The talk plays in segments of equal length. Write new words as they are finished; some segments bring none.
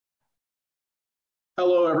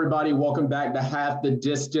Hello, everybody. Welcome back to Half the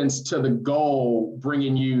Distance to the Goal,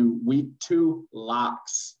 bringing you week two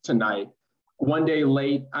locks tonight. One day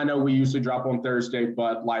late. I know we usually drop on Thursday,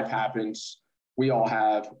 but life happens. We all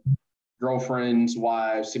have girlfriends,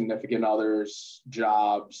 wives, significant others,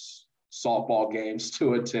 jobs, softball games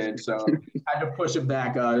to attend. So I had to push it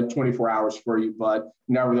back 24 hours for you. But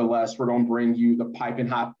nevertheless, we're going to bring you the piping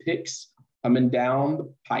hot picks coming down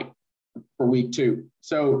the pipe for week two.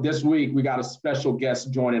 So this week we got a special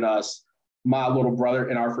guest joining us, my little brother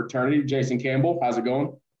in our fraternity, Jason Campbell. How's it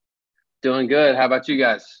going? Doing good. How about you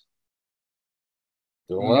guys?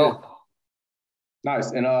 Doing well.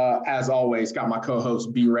 Nice. And as always, got my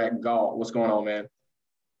co-host B-Rack Gall. What's going on, man?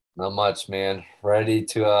 Not much, man. Ready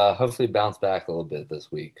to hopefully bounce back a little bit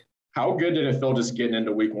this week. How good did it feel just getting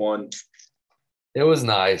into week one? It was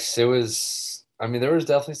nice. There was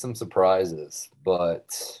definitely some surprises,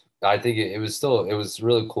 but I think it was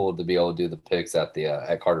really cool to be able to do the picks at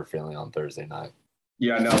Carter Finley on Thursday night.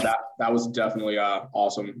 Yeah, no, that was definitely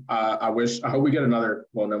awesome. I hope we get another,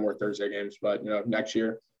 well, no more Thursday games, but next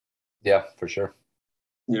year. Yeah, for sure.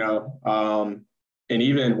 And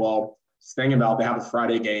even thinking about they have a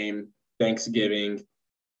Friday game, Thanksgiving,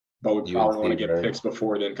 but we probably want to get right? picks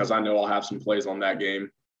before then because I know I'll have some plays on that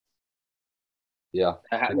game. Yeah.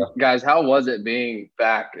 Guys, how was it being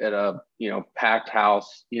back at a packed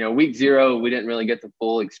house? Week zero we didn't really get the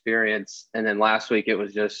full experience, and then last week it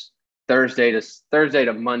was just Thursday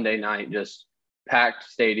to Monday night, just packed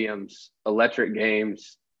stadiums, electric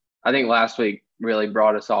games. I think last week really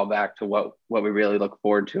brought us all back to what we really look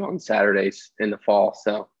forward to on Saturdays in the fall.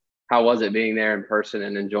 So how was it being there in person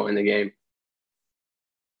and enjoying the game?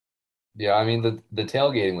 Yeah, the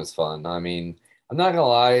tailgating was fun. I'm not gonna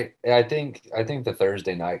lie, I think the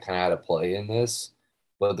Thursday night kind of had a play in this,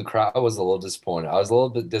 but the crowd was a little disappointed. I was a little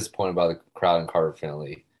bit disappointed by the crowd in Carter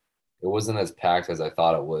Finley. It wasn't as packed as I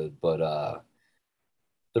thought it would, but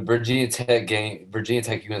the Virginia Tech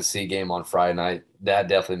UNC game on Friday night, that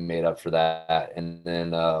definitely made up for that. And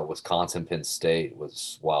then Wisconsin Penn State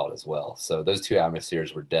was wild as well. So those two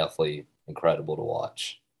atmospheres were definitely incredible to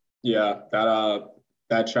watch. Yeah,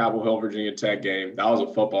 that Chapel Hill Virginia Tech game, that was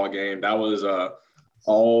a football game. That was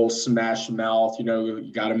all smash mouth.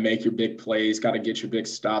 You got to make your big plays, got to get your big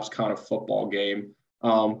stops kind of football game.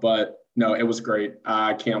 But no, it was great.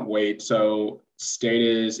 I can't wait. So State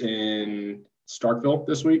is in Starkville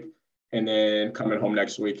this week, and then coming home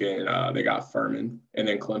next weekend, they got Furman, and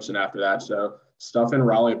then Clemson after that. So stuff in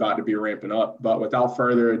Raleigh about to be ramping up. But without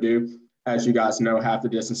further ado, as you guys know, half the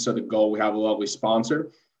distance to the goal, we have a lovely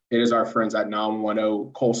sponsor. It is our friends at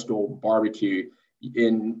 910 Coastal Barbecue.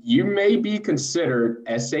 And you may be considered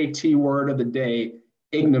SAT word of the day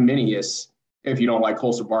ignominious if you don't like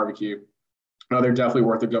Coastal Barbecue. No, they're definitely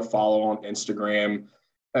worth a good follow on Instagram.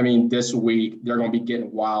 I mean, this week they're going to be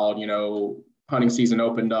getting wild. Hunting season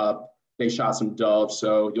opened up. They shot some doves,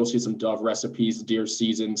 so you'll see some dove recipes. Deer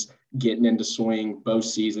seasons getting into swing, bow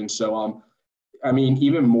season. So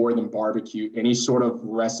even more than barbecue, any sort of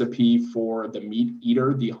recipe for the meat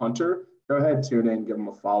eater, the hunter, go ahead, tune in, give them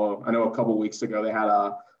a follow. I know a couple weeks ago they had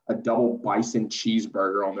a double bison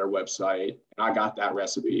cheeseburger on their website, and I got that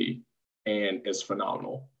recipe, and it's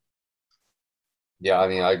phenomenal. Yeah,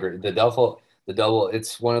 I agree. The double,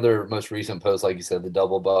 it's one of their most recent posts, like you said, the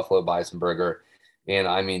double buffalo bison burger.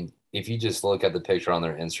 And if you just look at the picture on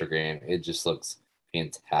their Instagram, it just looks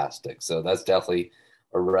fantastic. So that's definitely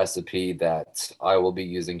a recipe that I will be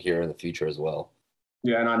using here in the future as well.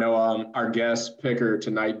 Yeah, and I know our guest picker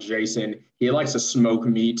tonight, Jason, he likes to smoke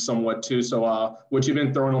meat somewhat too. So what you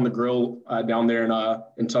been throwing on the grill down there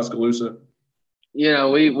in Tuscaloosa?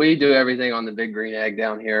 We do everything on the Big Green Egg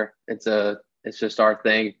down here. It's just our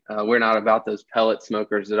thing. We're not about those pellet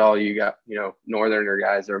smokers that all you got, northerner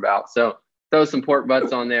guys are about. So throw some pork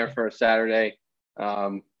butts on there for a Saturday.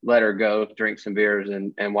 Let her go, drink some beers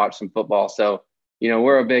and watch some football. So,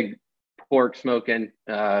 we're a big pork smoking,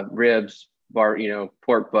 ribs,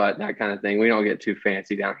 pork butt, that kind of thing. We don't get too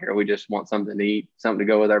fancy down here. We just want something to eat, something to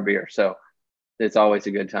go with our beer. So it's always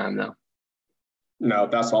a good time though. No,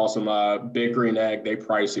 that's awesome. Big Green Egg, they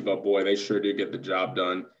pricey, but boy, they sure do get the job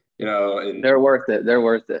done. And They're worth it. They're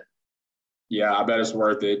worth it. yeah, I bet it's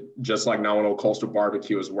worth it. Just like 910 Coastal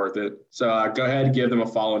Barbecue is worth it. So go ahead and give them a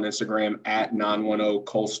follow on Instagram at 910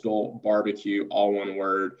 Coastal Barbecue, all one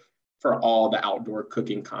word, for all the outdoor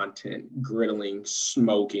cooking content, grilling,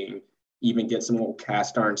 smoking, even get some little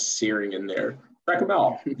cast iron searing in there. Check them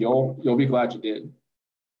out. You'll be glad you did.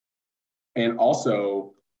 And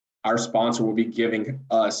also, our sponsor will be giving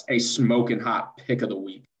us a smoking hot pick of the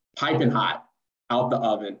week, piping hot. out the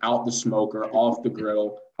oven, out the smoker, off the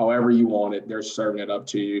grill, however you want it. They're serving it up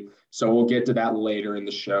to you. So we'll get to that later in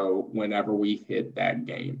the show whenever we hit that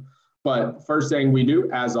game. But first thing we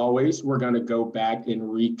do, as always, we're going to go back and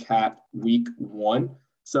recap week 1.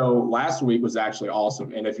 So last week was actually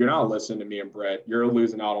awesome. And if you're not listening to me and Brett, you're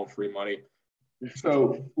losing out on free money.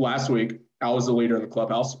 So last week, I was the leader in the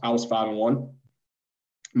clubhouse. I was 5-1.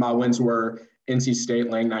 My wins were NC State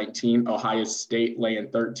laying 19, Ohio State laying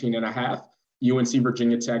 13.5, UNC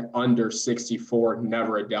Virginia Tech under 64.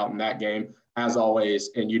 Never a doubt in that game, as always.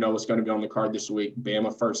 And you know what's going to be on the card this week.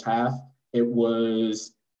 Bama first half. It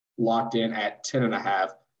was locked in at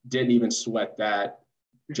 10.5. Didn't even sweat that.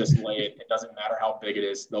 Just lay it. It doesn't matter how big it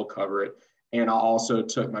is. They'll cover it. And I also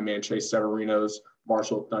took my man Chase Severino's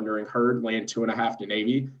Marshall Thundering Herd laying 2.5 to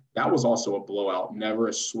Navy. That was also a blowout. Never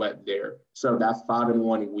a sweat there. So that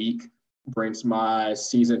 5-1 week brings my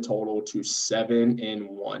season total to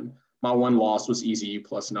 7-1. My one loss was ECU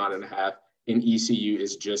plus 9.5, and ECU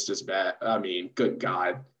is just as bad. I mean, good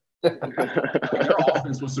God. Their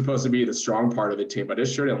offense was supposed to be the strong part of the team, but it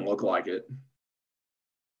sure didn't look like it.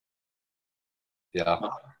 Yeah.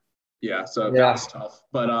 Yeah, so that's tough.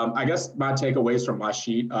 But I guess my takeaways from my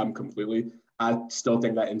sheet completely, I still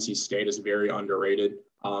think that NC State is very underrated.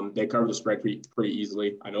 They covered the spread pretty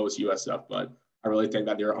easily. I know it's USF, but I really think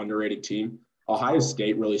that they're an underrated team. Ohio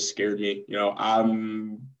State really scared me. You know,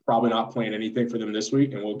 I'm probably not playing anything for them this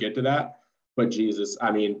week, and we'll get to that. But Jesus,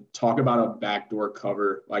 I mean, talk about a backdoor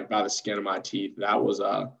cover like by the skin of my teeth. That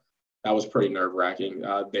was pretty nerve-wracking.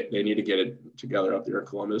 They need to get it together up there in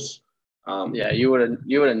Columbus. Yeah, you would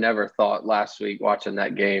have never thought last week watching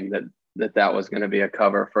that game that was going to be a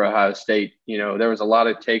cover for Ohio State. You know, there was a lot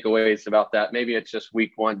of takeaways about that. Maybe it's just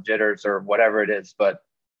week 1 jitters or whatever it is, but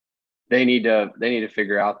they need to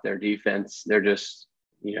figure out their defense. They're just,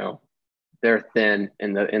 you know, they're thin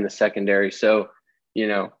in the secondary. So, you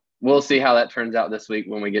know, we'll see how that turns out this week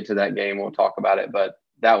when we get to that game. We'll talk about it, but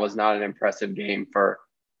that was not an impressive game for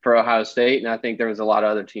Ohio State. And I think there was a lot of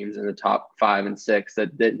other teams in the top 5 and 6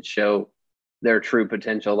 that didn't show their true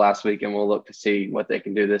potential last week. And we'll look to see what they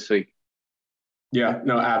can do this week. Yeah,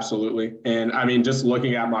 no, absolutely. And I mean, just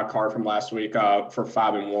looking at my card from last week for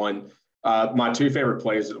 5-1, my 2 favorite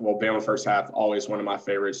plays, well, Bama first half, always one of my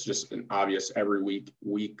favorites, just an obvious every week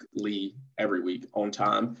on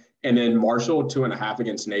time. And then Marshall 2.5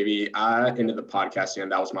 against Navy. I ended the podcast saying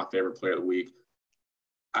that was my favorite play of the week.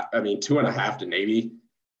 I mean, 2.5 to Navy,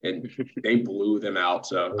 and they blew them out.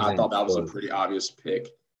 So I thought that was a pretty obvious pick.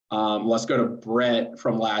 Let's go to Brett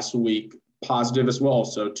from last week. Positive as well.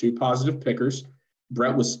 So 2 positive pickers.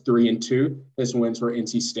 Brett was 3-2. His wins were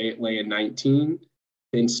NC State laying 19,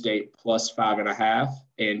 Penn State plus 5.5,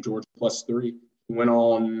 and Georgia plus 3. Went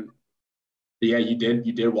on. Yeah, you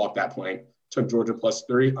did walk that plank. Took Georgia plus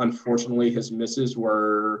 3. Unfortunately, his misses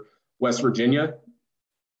were West Virginia.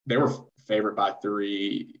 They were favored by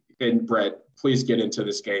 3. And Brett, please get into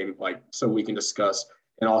this game, like, so we can discuss.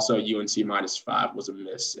 And also UNC minus 5 was a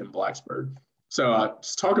miss in Blacksburg. So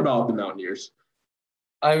let's talk about the Mountaineers.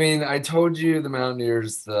 I mean, I told you the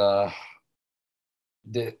Mountaineers, I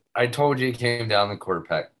told you it came down the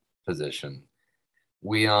quarterback position.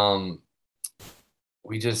 The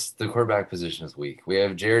quarterback position is weak. We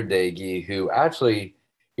have Jared Dagey, who actually,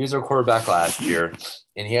 he was our quarterback last year,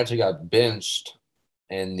 and he actually got benched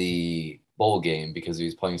in the bowl game because he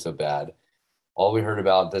was playing so bad. All we heard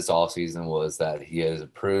about this offseason was that he has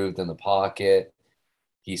improved in the pocket.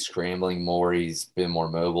 He's scrambling more. He's been more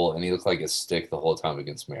mobile, and he looked like a stick the whole time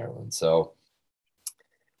against Maryland. So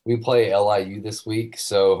we play LIU this week,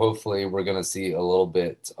 so hopefully we're going to see a little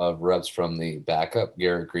bit of reps from the backup,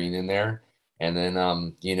 Garrett Green, in there. And then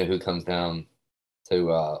you know who comes down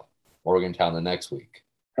to Morgantown the next week.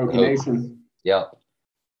 Hokie Nation. Yep.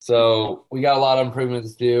 So we got a lot of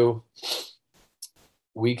improvements to do.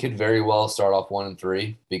 We could very well start off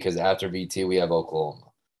 1-3 because after VT we have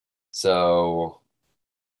Oklahoma. So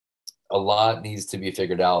a lot needs to be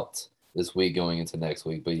figured out this week going into next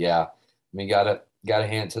week. But yeah, we got to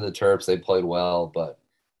hand it to the Terps. They played well, but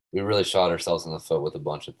we really shot ourselves in the foot with a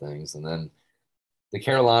bunch of things. And then the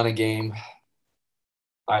Carolina game,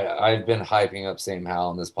 I've been hyping up Sam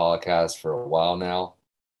Howell in this podcast for a while now.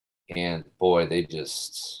 And boy, they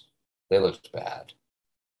looked bad.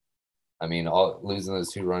 I mean, losing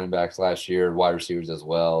those 2 running backs last year, wide receivers as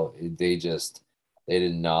well, they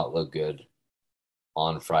did not look good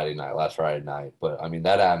on last Friday night. But, I mean,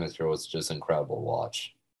 that atmosphere was just incredible to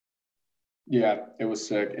watch. Yeah, it was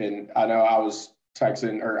sick. And I know I was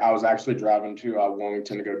actually driving to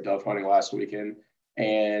Wilmington to go dove hunting last weekend.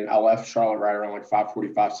 And I left Charlotte right around like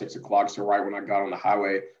 5:45, 6 o'clock. So right when I got on the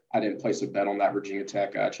highway, I didn't place a bet on that Virginia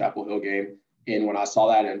Tech Chapel Hill game. And when I saw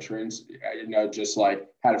that entrance, just like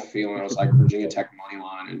had a feeling. I was like Virginia Tech money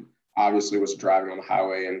line, and obviously was driving on the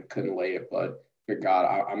highway and couldn't lay it. But good God,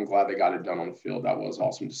 I'm glad they got it done on the field. That was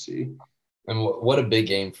awesome to see. And what a big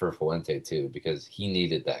game for Fuente too, because he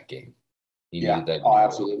needed that game. He needed that game. Oh,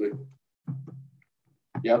 absolutely.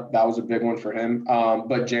 Yep, that was a big one for him.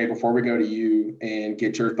 But Jay, before we go to you and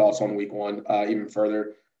get your thoughts on week one even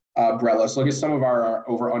further, Brett, let's look at some of our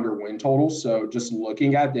over-under win totals. So just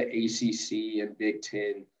looking at the ACC and Big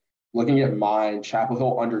Ten, looking at mine, Chapel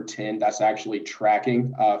Hill under 10, that's actually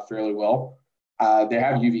tracking fairly well. They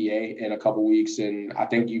have UVA in a couple weeks, and I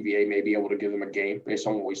think UVA may be able to give them a game based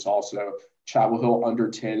on what we saw. So Chapel Hill under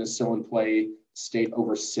 10 is still in play. State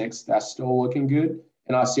over 6, that's still looking good.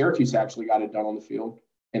 And Syracuse actually got it done on the field,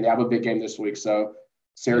 and they have a big game this week. So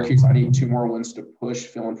Syracuse, I need 2 more wins to push,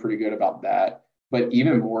 feeling pretty good about that. But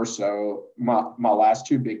even more so, my last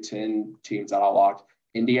 2 Big Ten teams that I locked,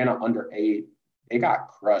 Indiana under 8, they got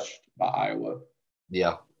crushed by Iowa.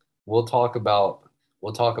 Yeah, we'll talk about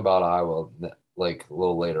Iowa like a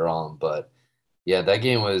little later on, but yeah, that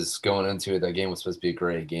game was going into it. That game was supposed to be a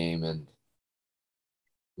great game, and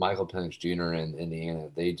Michael Penix Jr. and Indiana,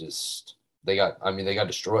 they got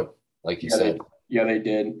destroyed, like you said. They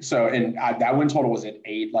did. So, and that win total was at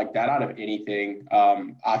 8. Like that out of anything,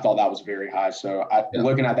 I thought that was very high. So,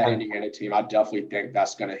 looking at that Indiana team, I definitely think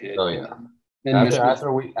that's going to hit. Oh yeah.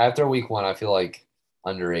 After week 1, I feel like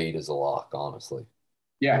under 8 is a lock, honestly.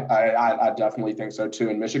 Yeah, I definitely think so too.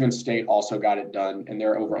 And Michigan State also got it done, and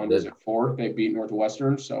they're over unders at 4. They beat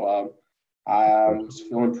Northwestern, so I was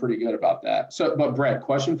feeling pretty good about that. So, but Brett,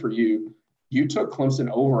 question for you: you took Clemson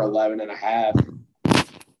over 11.5.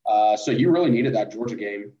 So you really needed that Georgia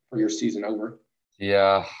game for your season over.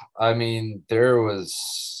 Yeah, I mean, there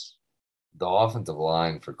was the offensive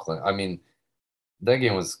line for Clemson. I mean, that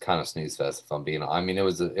game was kind of snooze fest, if I'm being honest. I mean, it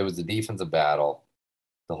was a defensive battle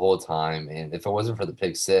the whole time, and if it wasn't for the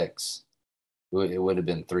pick 6, it would have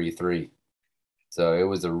been 3-3. So it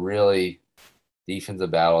was a really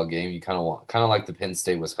defensive battle game. You kind of like the Penn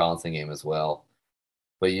State Wisconsin game as well.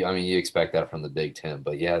 But you expect that from the Big Ten.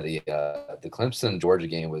 But yeah, the Clemson Georgia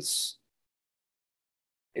game was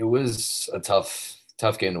a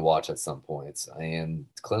tough game to watch at some points. And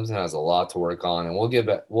Clemson has a lot to work on, and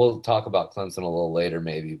we'll talk about Clemson a little later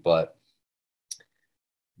maybe. But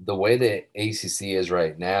the way the ACC is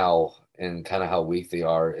right now and kind of how weak they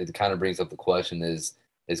are, it kind of brings up the question: is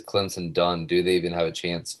Clemson done? Do they even have a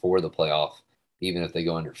chance for the playoff, even if they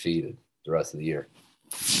go undefeated the rest of the year?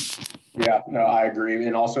 Yeah, no, I agree.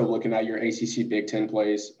 And also looking at your ACC Big Ten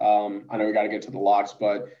plays, I know we got to get to the locks,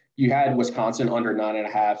 but you had Wisconsin under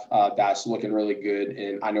 9.5. That's looking really good.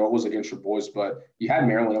 And I know it was against your boys, but you had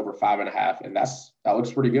Maryland over 5.5, and that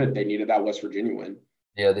looks pretty good. They needed that West Virginia win.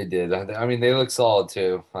 Yeah, they did. I mean, they look solid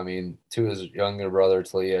too. I mean, Tua's younger brother,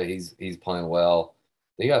 Talia, he's playing well.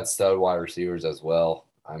 They got stud wide receivers as well.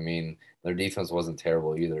 I mean, their defense wasn't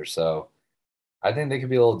terrible either. So I think they could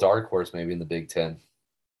be a little dark horse maybe in the Big Ten.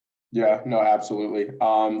 Yeah, no, absolutely.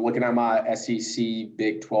 Looking at my SEC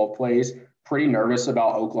Big 12 plays, pretty nervous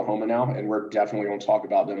about Oklahoma now, and we're definitely going to talk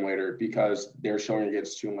about them later because their showing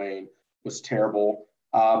against Tulane was terrible.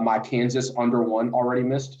 My Kansas under 1 already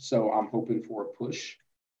missed, so I'm hoping for a push.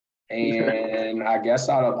 And I guess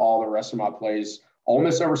out of all the rest of my plays, Ole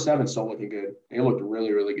Miss over 7 still looking good. They looked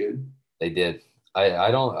really, really good. They did. I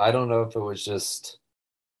don't know if it was just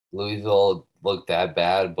Louisville looked that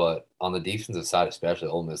bad, but on the defensive side especially,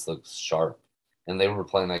 Ole Miss looks sharp. And they were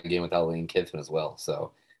playing that game without Lane Kiffin as well.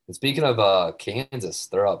 So, and speaking of Kansas,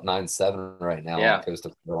 they're up 9-7 right now on the coast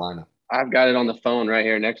of Carolina. I've got it on the phone right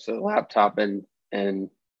here next to the laptop, and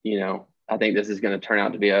I think this is going to turn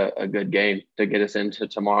out to be a good game to get us into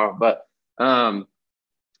tomorrow. But going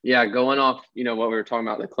off, what we were talking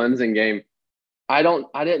about, the Clemson game, I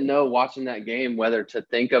didn't know watching that game whether to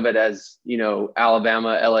think of it as,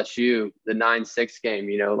 Alabama, LSU, the 9-6 game,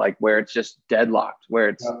 like where it's just deadlocked, where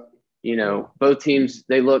it's, both teams,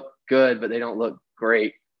 they look good, but they don't look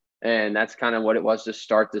great. And that's kind of what it was to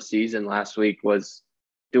start the season last week was,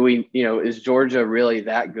 is Georgia really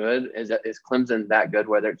that good? Is Clemson that good,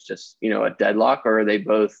 whether it's just, a deadlock, or are they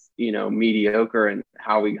both, mediocre? And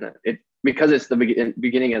how are we going to – because it's the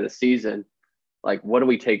beginning of the season, like what do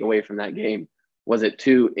we take away from that game? Was it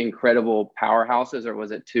 2 incredible powerhouses, or was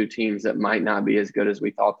it 2 teams that might not be as good as we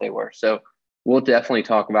thought they were? So we'll definitely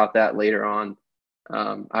talk about that later on.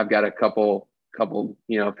 I've got a couple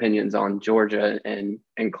opinions on Georgia and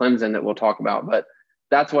Clemson that we'll talk about, but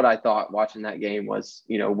that's what I thought watching that game was,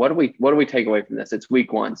 what do we take away from this? It's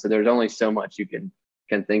week 1, so there's only so much you can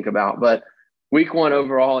think about. But week 1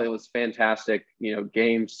 overall, it was fantastic.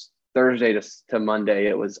 Games Thursday to Monday,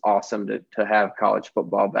 it was awesome to have college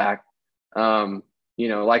football back.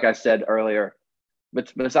 Like I said earlier,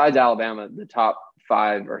 but besides Alabama, the top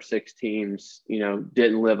 5 or 6 teams,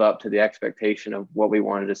 didn't live up to the expectation of what we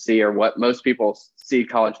wanted to see, or what most people see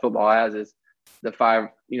college football as is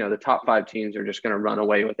the top 5 teams are just going to run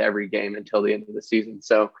away with every game until the end of the season.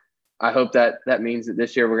 So I hope that means that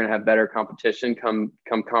this year we're going to have better competition come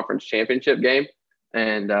conference championship game,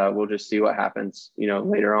 and we'll just see what happens,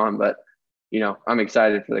 later on. But, I'm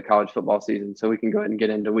excited for the college football season, so we can go ahead and get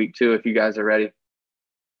into week 2 if you guys are ready.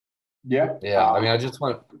 Yeah. Yeah.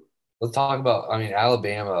 Let's talk about,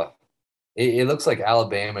 Alabama. It looks like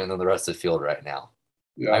Alabama and then the rest of the field right now.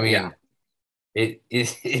 Yeah.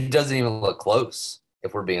 It doesn't even look close,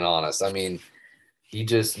 if we're being honest. Nick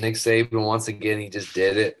Saban, once again, he just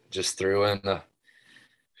did it, just threw in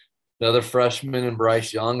another freshman and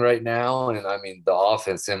Bryce Young right now. And the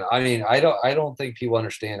offense, and I don't think people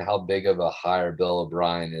understand how big of a hire Bill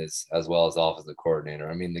O'Brien is as well as offensive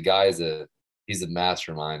coordinator. The guy he's a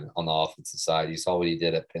mastermind on the offensive side. You saw what he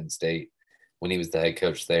did at Penn State when he was the head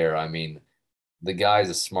coach there. The guy's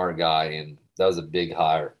a smart guy, and that was a big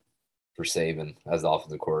hire for Saban as the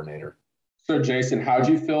offensive coordinator. So, Jason, how'd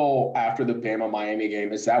you feel after the Bama-Miami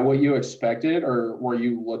game? Is that what you expected, or were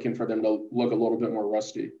you looking for them to look a little bit more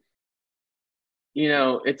rusty?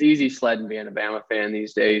 It's easy sledding being a Bama fan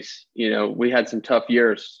these days. We had some tough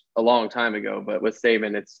years a long time ago, but with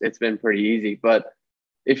Saban, it's been pretty easy. But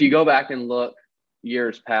if you go back and look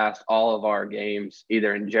years past, all of our games,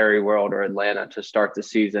 either in Jerry World or Atlanta to start the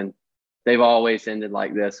season, they've always ended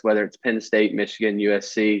like this, whether it's Penn State, Michigan,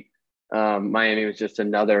 USC. Miami was just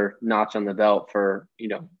another notch on the belt for,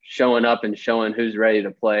 showing up and showing who's ready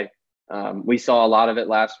to play. We saw a lot of it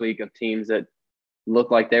last week of teams that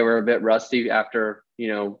looked like they were a bit rusty after,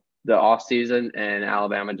 the off season, and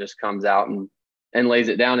Alabama just comes out and lays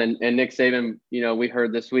it down. And Nick Saban, we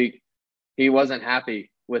heard this week, he wasn't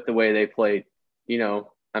happy with the way they played.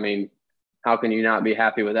 How can you not be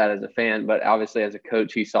happy with that as a fan? But obviously as a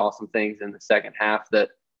coach, he saw some things in the second half that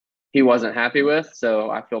he wasn't happy with. So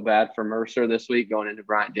I feel bad for Mercer this week going into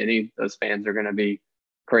Bryant-Denny. Those fans are going to be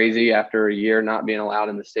crazy after a year not being allowed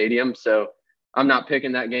in the stadium. So I'm not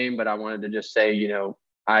picking that game, but I wanted to just say,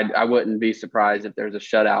 I wouldn't be surprised if there's a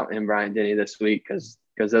shutout in Bryant-Denny this week, because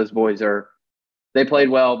those boys they played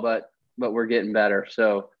well, but we're getting better.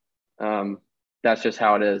 So that's just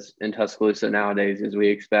how it is in Tuscaloosa nowadays, is we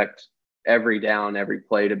expect every down, every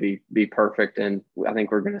play to be perfect. And I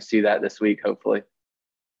think we're going to see that this week, hopefully.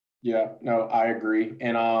 Yeah, no, I agree.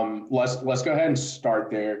 And let's go ahead and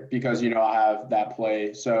start there, because, I have that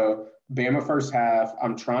play. So Bama first half,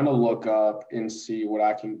 I'm trying to look up and see what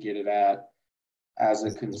I can get it at as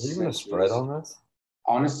a consensus. Is there even a spread on this?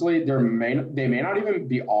 Honestly, they may not even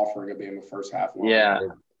be offering a Bama first half line. Yeah,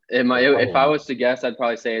 it might. If I was to guess, I'd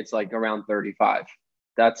probably say it's like around 35.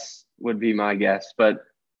 Would be my guess, but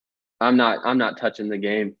I'm not touching the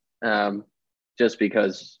game, just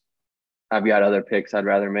because I've got other picks I'd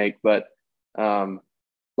rather make. But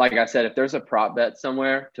like I said, if there's a prop bet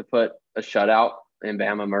somewhere to put a shutout in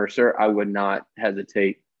Bama Mercer, I would not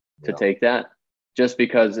hesitate to take that, just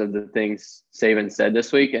because of the things Saban said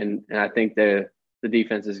this week. And I think the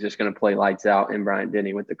defense is just going to play lights out in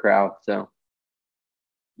Bryant-Denny with the crowd. So.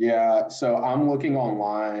 Yeah, so I'm looking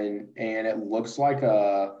online, and it looks like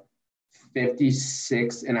a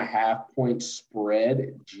 56.5-point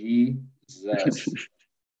spread. Jesus.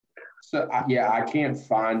 So, I can't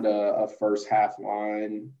find a first half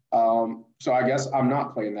line. So I guess I'm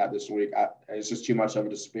not playing that this week. It's just too much of a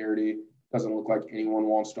disparity. Doesn't look like anyone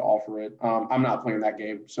wants to offer it. I'm not playing that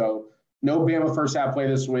game. So no Bama first half play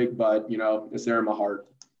this week, but, it's there in my heart.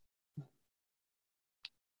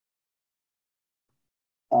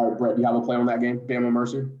 All right, Brett, do you have a play on that game, Bama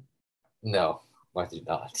Mercer? No, I do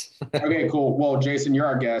not. Okay, cool. Well, Jason, you're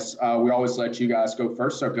our guest. We always let you guys go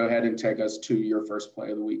first, so go ahead and take us to your first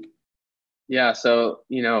play of the week. Yeah, so,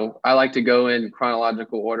 I like to go in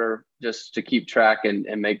chronological order just to keep track and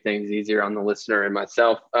make things easier on the listener and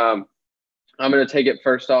myself. I'm going to take it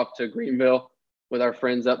first off to Greenville with our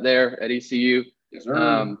friends up there at ECU. Yes,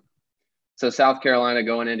 sir. So South Carolina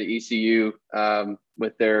going into ECU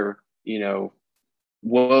with their,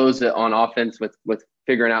 woes on offense with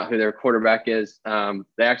figuring out who their quarterback is.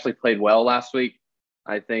 They actually played well last week.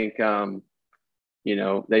 I think,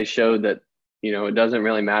 they showed that, it doesn't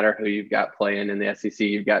really matter who you've got playing in the SEC.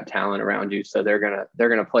 You've got talent around you, so they're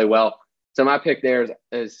gonna play well. So my pick there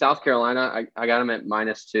is South Carolina. I got them at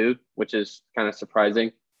 -2, which is kind of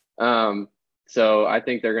surprising. So I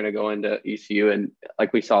think they're gonna go into ECU, and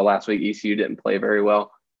like we saw last week, ECU didn't play very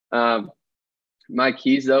well. My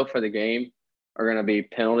keys though for the game, are going to be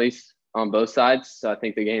penalties on both sides. So I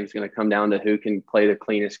think the game is going to come down to who can play the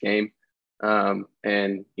cleanest game.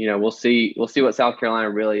 And we'll see what South Carolina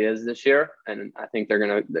really is this year, and I think they're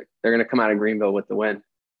gonna come out of Greenville with the win.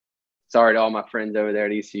 Sorry to all my friends over there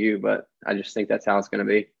at ECU, but I just think that's how it's going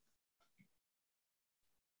to be.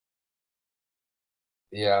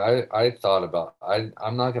 Yeah, I thought about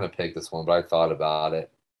I'm not gonna pick this one, but I thought about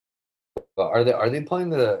it. But are they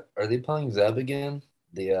playing Zeb again?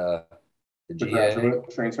 The The GA?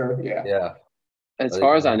 graduate transfer, yeah. Yeah. As Are they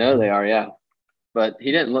far as I playing know, him? they are, yeah. But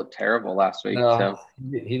he didn't look terrible last week, No, so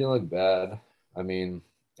he didn't look bad. I mean,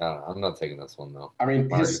 I'm not taking this one though. I mean,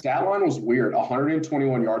 Not his even- stat line was weird: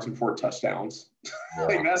 121 yards and 4 touchdowns.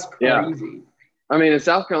 Like yeah. that's yeah. crazy. I mean, and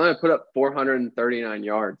South Carolina put up 439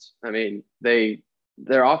 yards. I mean,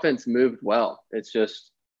 their offense moved well. It's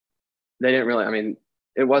just they didn't really. I mean,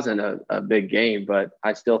 it wasn't a big game, but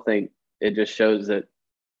I still think it just shows that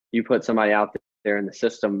you put somebody out there in the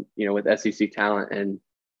system, with SEC talent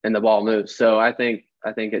and the ball moves. So I think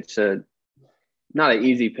it's not an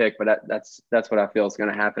easy pick, but that's what I feel is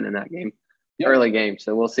going to happen in that game, early game.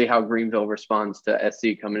 So we'll see how Greenville responds to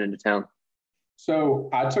SC coming into town. So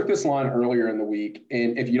I took this line earlier in the week,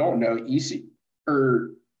 and if you don't know,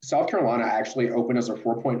 South Carolina actually opened as a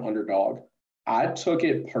 4-point underdog. I took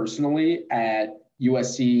it personally at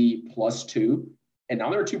USC +2, and now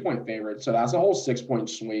they're a 2-point favorite. So that's a whole 6-point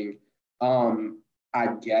swing. I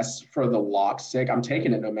guess for the lock's sake, I'm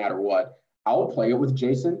taking it no matter what. I will play it with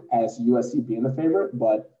Jason as USC being the favorite,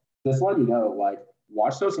 but just letting you know,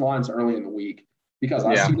 watch those lines early in the week because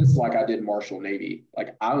I see this like I did Marshall Navy. I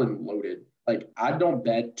unloaded. I don't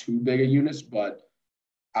bet too big of units, but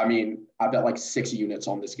I mean, I bet 6 units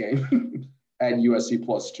on this game at USC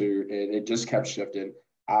 +2, and it just kept shifting.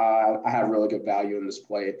 I have really good value in this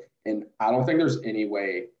play, and I don't think there's any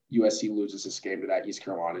way USC loses this game to that East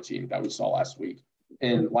Carolina team that we saw last week.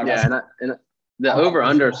 And and the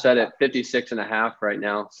over/under set at 56.5 right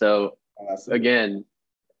now. So again,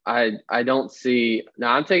 I don't see.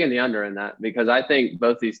 Now I'm taking the under in that because I think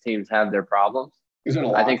both these teams have their problems. Is it a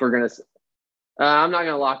lock? I think we're gonna. I'm not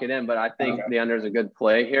gonna lock it in, but I think the under is a good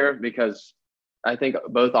play here because I think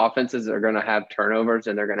both offenses are going to have turnovers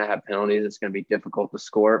and they're going to have penalties. It's going to be difficult to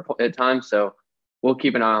score at times. So we'll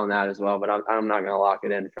keep an eye on that as well, but I'm not going to lock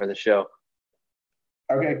it in for the show.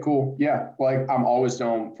 Okay, cool. Yeah. I'm always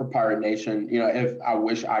down for Pirate Nation. If I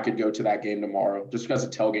wish I could go to that game tomorrow just because of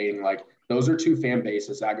tailgating, those are two fan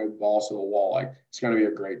bases that go balls to the wall. It's going to be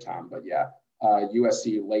a great time, but yeah,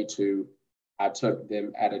 USC late 2, I took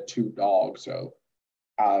them at a 2 dog. So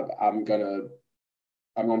I'm going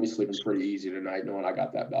to be sleeping pretty easy tonight knowing I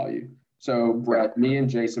got that value. So, Brett, me and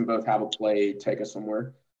Jason both have a play. Take us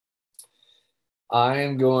somewhere. I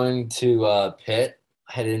am going to Pitt,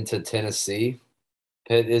 head into Tennessee.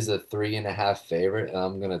 Pitt is a 3.5 favorite, and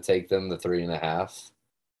I'm going to take them the 3.5.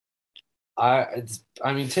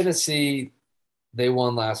 I mean, Tennessee, they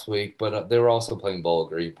won last week, but they were also playing Bowling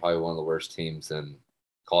Green, probably one of the worst teams in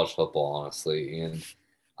college football, honestly. And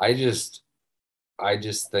I just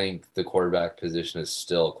think the quarterback position is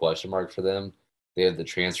still a question mark for them. They have the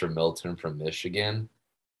transfer Milton from Michigan.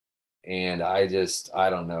 And I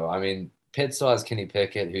don't know. I mean, Pitt still has Kenny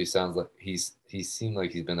Pickett, who sounds like he seemed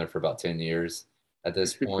like he's been there for about 10 years at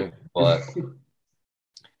this point. But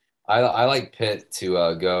I like Pitt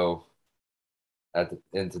to go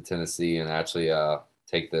into Tennessee and actually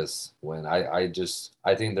take this win. I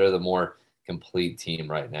think they're the more complete team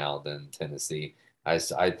right now than Tennessee. I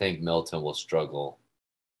think Milton will struggle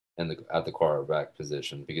at the quarterback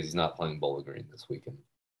position because he's not playing Bowling Green this weekend.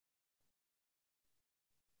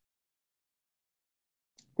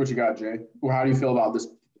 What you got, Jay? Well, how do you feel about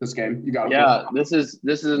this game? You got it. Yeah, this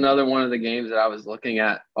is another one of the games that I was looking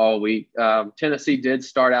at all week. Tennessee did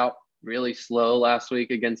start out really slow last week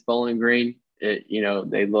against Bowling Green.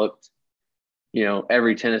 They looked,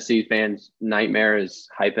 every Tennessee fan's nightmare is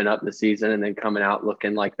hyping up the season and then coming out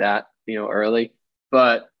looking like that, early.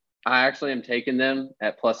 But I actually am taking them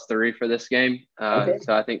at +3 for this game. Okay.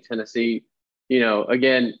 So I think Tennessee,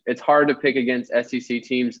 again, it's hard to pick against SEC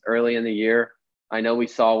teams early in the year. I know we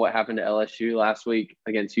saw what happened to LSU last week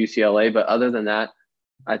against UCLA, but other than that,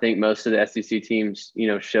 I think most of the SEC teams,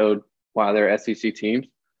 showed why they're SEC teams.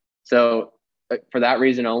 So for that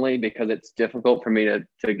reason only, because it's difficult for me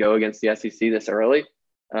to go against the SEC this early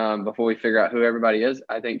before we figure out who everybody is,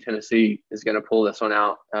 I think Tennessee is going to pull this one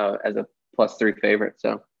out as a +3 favorite.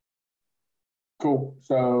 So. Cool.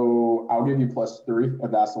 So I'll give you +3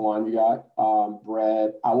 if that's the line you got.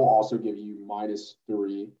 Brett, I will also give you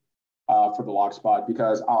 -3 for the lock spot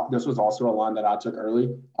because this was also a line that I took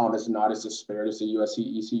early. It's not as disparate as the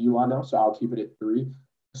USC ECU line now, so I'll keep it at 3.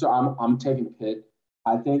 So I'm taking Pitt.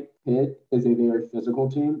 I think Pitt is a very physical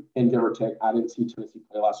team, and give or take, I didn't see Tennessee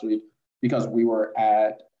play last week because we were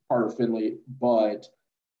at Carter Finley. But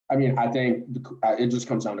I mean, I think it just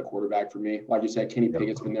comes down to quarterback for me. Like you said, Kenny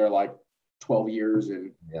Pickett's been there like 12 years,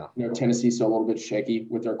 and Yeah. Tennessee's still a little bit shaky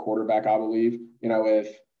with their quarterback. I believe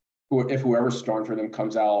if whoever's starting for them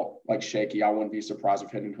comes out like shaky, I wouldn't be surprised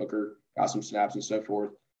if Hendon Hooker got some snaps and so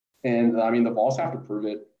forth. And I mean, the Vols have to prove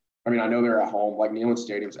it. I mean, I know they're at home. Like Neyland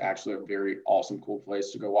Stadium is actually a very awesome, cool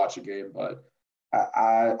place to go watch a game. But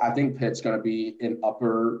I think Pitt's going to be an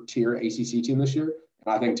upper tier ACC team this year,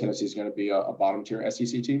 and I think Tennessee's going to be a bottom tier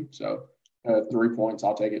SEC team. So 3 points,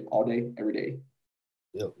 I'll take it all day, every day.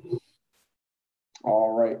 Yep.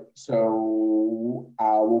 All right. So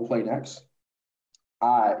we'll play next.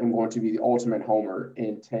 I am going to be the ultimate homer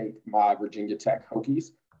and take my Virginia Tech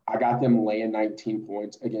Hokies. I got them laying 19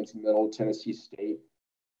 points against Middle Tennessee State.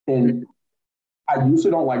 And I usually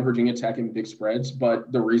don't like Virginia Tech in big spreads,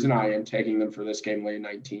 but the reason I am taking them for this game laying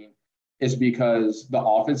 19 is because the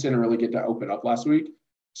offense didn't really get to open up last week.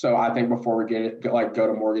 So I think before we go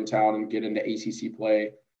to Morgantown and get into ACC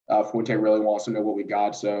play, Fuente really wants to know what we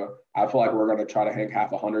got. So I feel like we're going to try to hang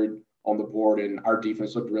half 100 on the board, and our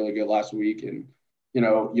defense looked really good last week. And you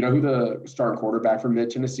know who the starting quarterback for Mid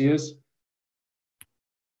Tennessee is?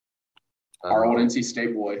 Our old NC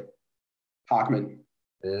State boy, Hockman.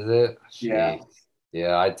 Is it? Yeah. Jeez.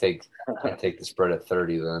 Yeah, I'd take the spread at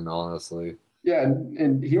 30 then, honestly. Yeah,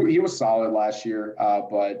 and he was solid last year,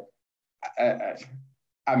 but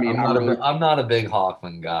I mean, I'm not a big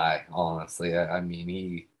Hoffman guy, honestly. I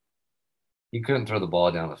mean, he couldn't throw the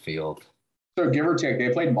ball down the field. So give or take, they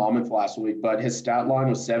played Monmouth last week, but his stat line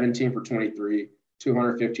was 17 for 23,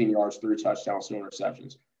 215 yards, 3 touchdowns, 2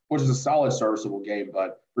 interceptions, which is a solid, serviceable game.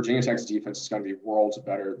 But Virginia Tech's defense is going to be worlds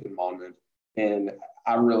better than Monmouth. And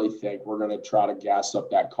I really think we're going to try to gas up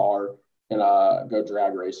that car and go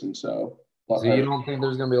drag racing. So you don't think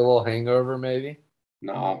there's going to be a little hangover maybe?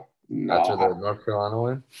 No. After the North Carolina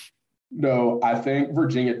win? No, I think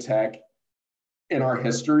Virginia Tech, in our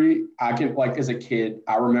history, as a kid,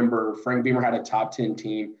 I remember Frank Beamer had a top 10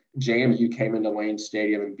 team. JMU came into Lane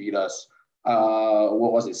Stadium and beat us.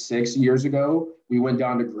 6 years ago? We went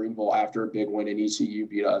down to Greenville after a big win, and ECU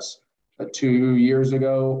beat us. 2 years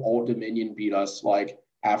ago, Old Dominion beat us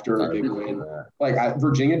after a big win.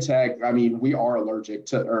 Virginia Tech, I mean, we are allergic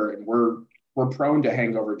to, and we're prone to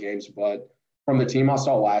hangover games. But from the team I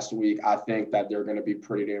saw last week, I think that they're going to be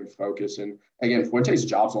pretty damn focused. And again, Fuente's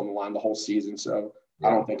job's on the line the whole season, so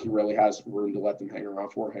I don't think he really has room to let them hang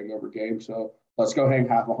around for a hangover game. So let's go hang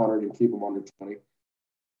half 100 and keep them under 20.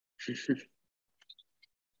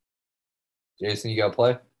 Jason, you got to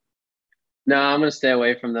play? No, I'm going to stay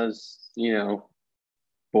away from those,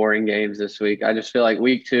 boring games this week. I just feel like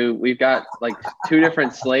week 2, we've got 2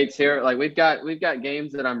 different slates here. We've got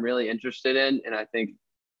games that I'm really interested in, and I think,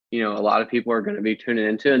 a lot of people are going to be tuning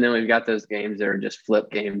into. And then we've got those games that are just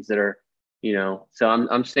flip games that are, so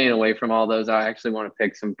I'm staying away from all those. I actually want to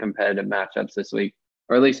pick some competitive matchups this week,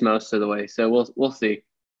 or at least most of the way. So we'll see,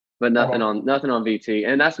 but nothing on VT.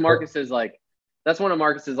 And that's Marcus's that's one of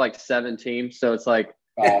Marcus's 7 teams. So it's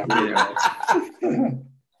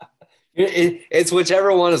it's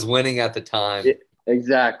whichever one is winning at the time.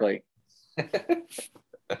 Exactly.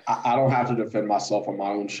 I don't have to defend myself on my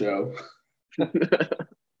own show. All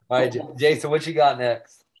right, Jason, what you got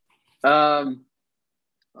next?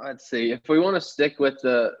 Let's see. If we want to stick with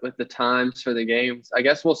the times for the games, I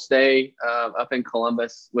guess we'll stay up in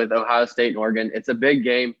Columbus with Ohio State and Oregon. It's a big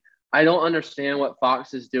game. I don't understand what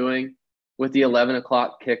Fox is doing with the 11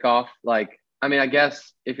 o'clock kickoff. I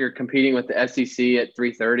guess if you're competing with the SEC at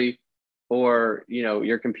 3:30, or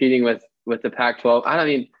you're competing with the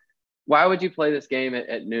Pac-12. Why would you play this game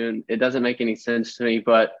at noon? It doesn't make any sense to me.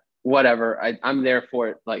 But whatever, I'm there for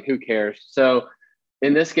it. Who cares? So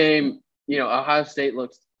in this game, Ohio State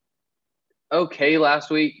looks okay last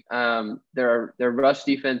week. Their rush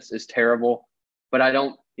defense is terrible, but I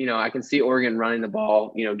don't, I can see Oregon running the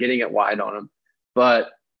ball, getting it wide on them. But,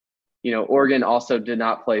 Oregon also did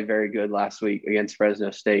not play very good last week against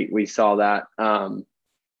Fresno State. We saw that.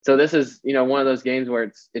 So this is, one of those games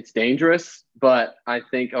where it's dangerous, but I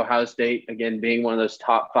think Ohio State, again, being one of those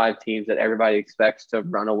top 5 teams that everybody expects to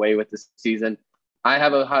run away with this season, I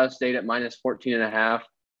have Ohio State at -14.5.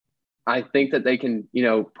 I think that they can,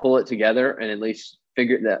 pull it together and at least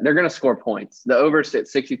figure that they're going to score points. The over's at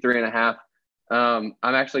 63.5. I'm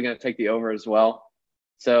actually going to take the over as well.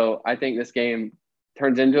 So I think this game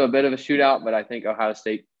turns into a bit of a shootout, but I think Ohio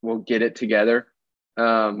State will get it together.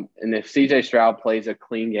 And if CJ Stroud plays a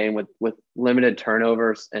clean game with limited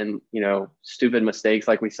turnovers and, stupid mistakes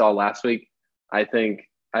like we saw last week, I think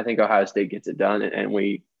I think Ohio State gets it done, and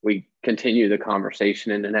we continue the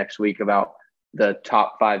conversation in the next week about the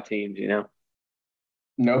top 5 teams.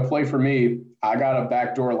 No play for me. I got a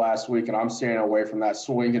back door last week, and I'm staying away from that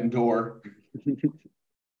swinging door.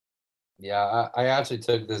 Yeah, I actually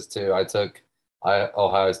took this too. I took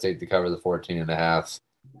Ohio State to cover the 14.5.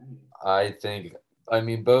 I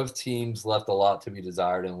mean, both teams left a lot to be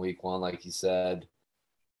desired in week 1, like you said.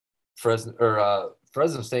 Fresno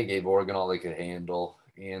State gave Oregon all they could handle,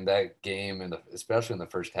 and that game, especially in the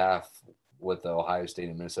first half with Ohio State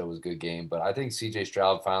and Minnesota, was a good game. But I think C.J.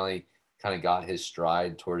 Stroud finally kind of got his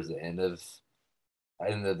stride towards the end of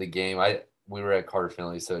the game. We were at Carter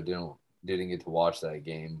Finley, so didn't get to watch that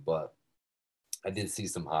game, but I did see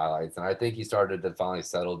some highlights, and I think he started to finally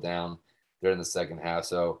settle down during the second half.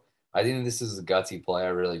 So I think this is a gutsy play. I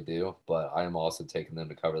really do, but I am also taking them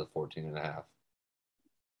to cover the 14.5.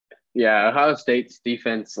 Yeah, Ohio State's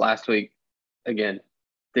defense last week, again,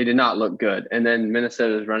 they did not look good. And then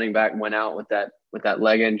Minnesota's running back went out with that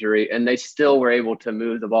leg injury, and they still were able to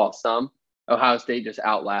move the ball some. Ohio State just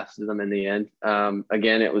outlasted them in the end.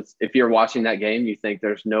 Again, it was, if you're watching that game, you think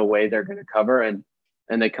there's no way they're going to cover, and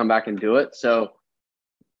they come back and do it. So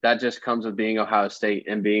that just comes with being Ohio State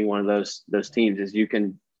and being one of those teams. Is you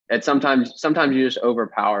can – sometimes you just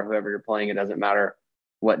overpower whoever you're playing. It doesn't matter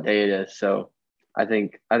what day it is. So I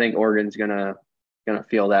think Oregon's gonna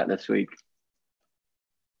feel that this week.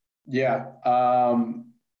 Yeah. All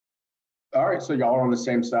right. So y'all are on the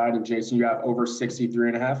same side, and Jason, you have over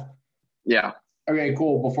 63.5. Yeah. Okay,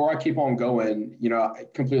 cool. Before I keep on going, I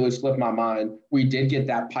completely slipped my mind. We did get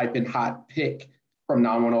that piping hot pick from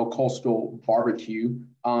 910 Coastal Barbecue.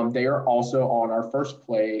 They are also on our first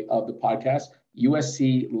play of the podcast,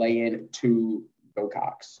 USC lay-in to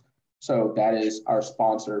Gamecocks. So that is our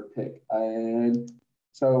sponsor pick. And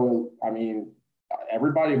so, I mean,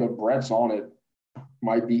 everybody but Brett's on it.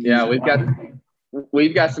 Might be easy. Yeah,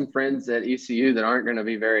 we've got some friends at ECU that aren't going to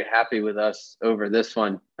be very happy with us over this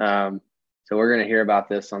one. So we're going to hear about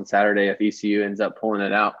this on Saturday if ECU ends up pulling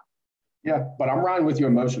it out. Yeah, but I'm riding with you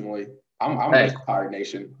emotionally. I'm with Pirate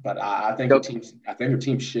Nation, but I think the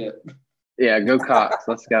team's shit. Yeah, go Cox.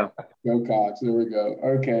 Let's go. Go Cox. There we go.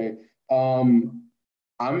 Okay.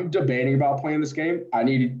 I'm debating about playing this game. I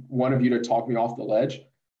need one of you to talk me off the ledge.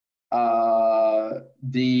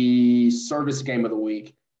 The service game of the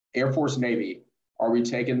week, Air Force Navy. Are we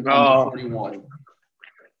taking under 41?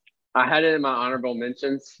 I had it in my honorable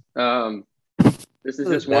mentions. This is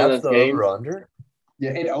just one of those games. Over-under?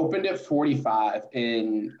 Yeah, it opened at 45,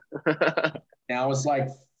 and now it's like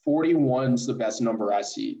 41's the best number I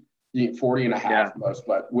see. 40 and a half most,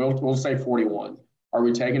 but we'll say 41. Are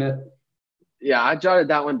we taking it? Yeah, I jotted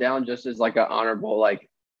that one down just as like an honorable. Like,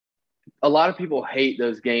 a lot of people hate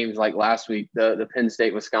those games like last week, the Penn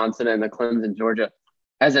State, Wisconsin, and the Clemson, Georgia.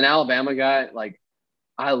 As an Alabama guy, like,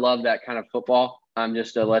 I love that kind of football. I'm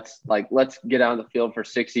just let's get out on the field for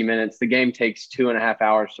 60 minutes. The game takes 2.5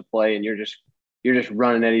 hours to play, and you're just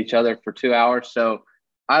running at each other for 2 hours. So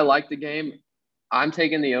I like the game. I'm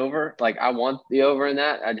taking the over. Like, I want the over in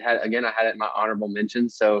that. I had it in my honorable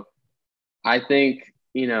mentions. So I think,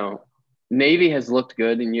 Navy has looked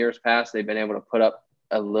good in years past. They've been able to put up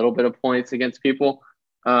a little bit of points against people.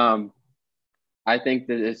 I think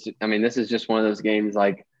that this is just one of those games,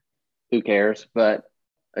 like, who cares? But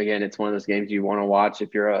again, it's one of those games you want to watch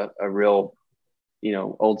if you're a real,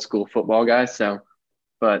 old school football guy. So,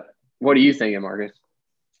 but what are you thinking, Marcus?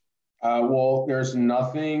 Well, there's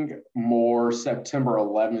nothing more September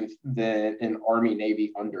 11th than an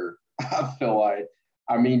Army-Navy under, I feel like.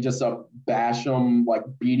 I mean, just a bash them, like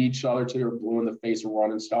beat each other till you're blue in the face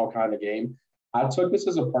running style kind of game. I took this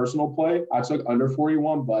as a personal play. I took under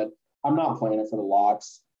 41, but I'm not playing it for the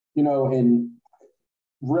locks. And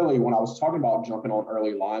really, when I was talking about jumping on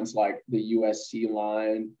early lines like the USC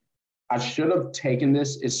line, I should have taken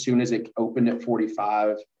this as soon as it opened at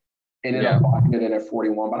 45 and ended up locking it in at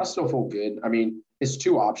 41, but I still feel good. I mean, it's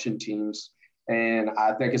 2 option teams, and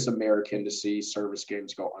I think it's American to see service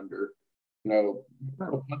games go under.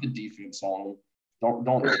 Put the defense on them.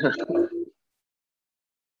 Don't.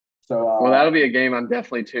 So, well, that'll be a game I'm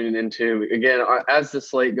definitely tuning into. Again, as the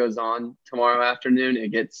slate goes on tomorrow afternoon,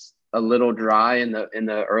 it gets a little dry in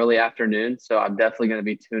the early afternoon, so I'm definitely going to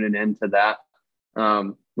be tuning into that.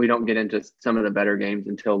 We don't get into some of the better games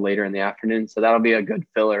until later in the afternoon, so that'll be a good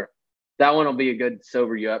filler. That one will be a good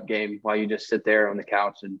sober you up game while you just sit there on the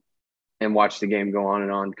couch and watch the game go on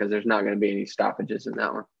and on, because there's not going to be any stoppages in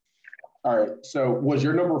that one. All right. So was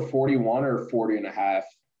your number 41 or 40 and a half?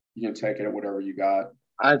 You can take it at whatever you got.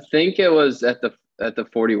 I think it was at the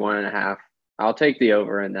 41 and a half. I'll take the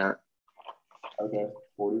over in that. Okay.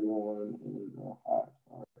 41 and a half.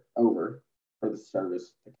 All over for the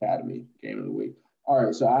Service Academy game of the week. All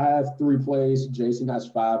right, so I have 3 plays. Jason has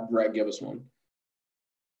 5. Brett, give us one.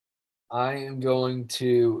 I am going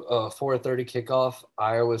to 4:30 kickoff,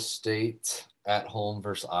 Iowa State at home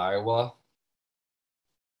versus Iowa.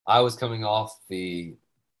 I was coming off the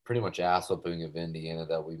pretty much ass whooping of Indiana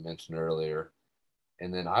that we mentioned earlier.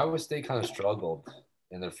 And then Iowa State kind of struggled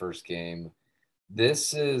in their first game.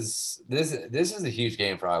 This is a huge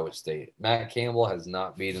game for Iowa State. Matt Campbell has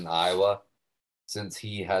not beaten Iowa since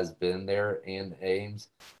he has been there in Ames,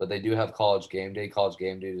 but they do have College Game Day. College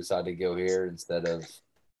Game Day decided to go here instead of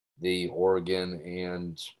the Oregon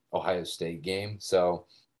and Ohio State game. So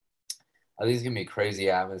I think it's going to be a crazy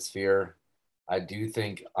atmosphere. I do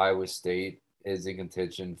think Iowa State is in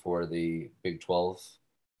contention for the Big 12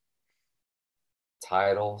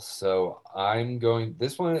 title. So I'm going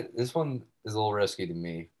this one is a little risky to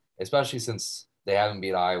me, especially since they haven't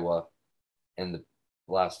beat Iowa in the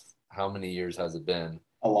last how many years has it been?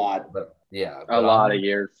 A lot. But yeah, a lot of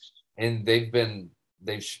years. And they've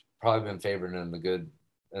probably been favored in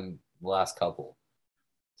the last couple.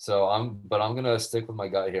 So I'm gonna stick with my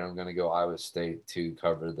gut here. I'm gonna go Iowa State to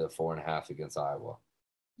cover the 4.5 against Iowa.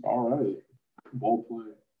 All right. Bold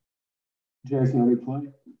play. Jason, any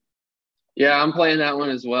play? Yeah, I'm playing that one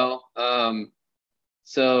as well.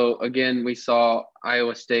 So again, we saw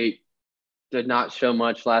Iowa State did not show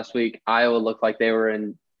much last week. Iowa looked like they were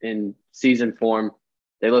in season form.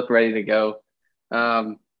 They look ready to go.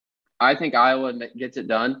 I think Iowa gets it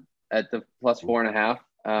done at the plus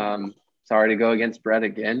 4.5. Sorry to go against Brett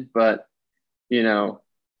again, but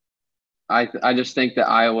I just think that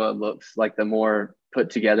Iowa looks like the more put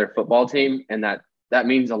together football team, and that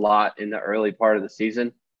means a lot in the early part of the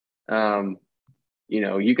season.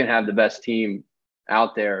 You can have the best team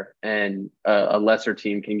out there, and a lesser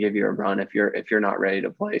team can give you a run if you're not ready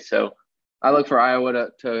to play. So I look for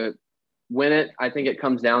Iowa to win it. I think it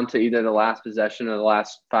comes down to either the last possession or the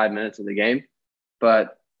last 5 minutes of the game,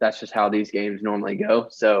 but that's just how these games normally go.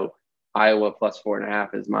 So Iowa plus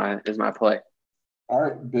 4.5 is my play. All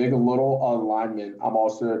right, big little alignment. I'm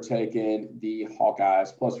also taking the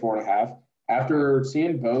Hawkeyes plus 4.5. After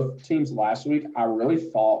seeing both teams last week, I really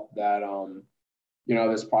thought that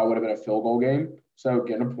this probably would have been a field goal game. So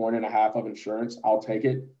getting 1.5 of insurance, I'll take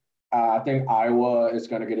it. I think Iowa is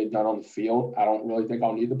going to get it done on the field. I don't really think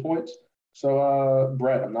I'll need the points. So,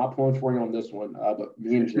 Brett, I'm not pulling for you on this one, but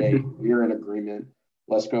me and Jay, we are in agreement.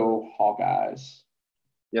 Let's go Hawkeyes.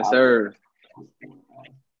 Yes, sir.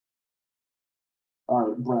 All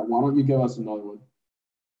right, Brett, why don't you give us another one?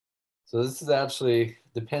 So this is actually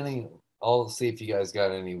depending. I'll see if you guys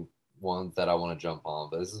got any ones that I want to jump on,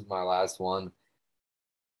 but this is my last one.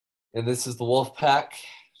 And this is the Wolfpack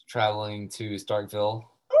traveling to Starkville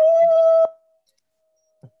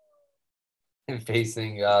and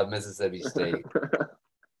facing Mississippi State.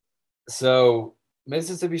 So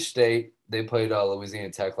Mississippi State, they played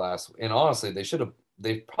Louisiana Tech and honestly, they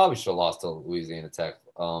probably should have lost to Louisiana Tech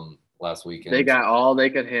last weekend. They got all they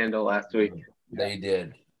could handle last week. They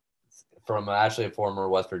did. From actually a former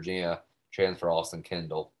West Virginia transfer, Austin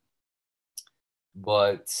Kendall.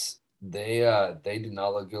 But they did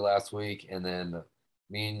not look good last week. And then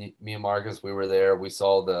me and Marcus, we were there. We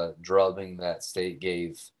saw the drubbing that State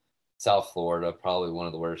gave South Florida, probably one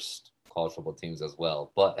of the worst college football teams as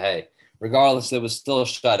well. But hey, regardless, it was still a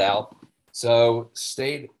shutout. So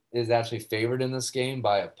State is actually favored in this game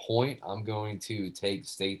by a point. I'm going to take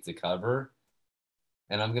State to cover.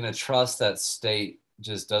 And I'm going to trust that State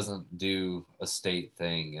just doesn't do a State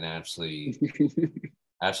thing and actually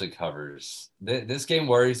covers. This game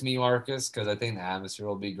worries me, Marcus, because I think the atmosphere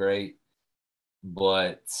will be great.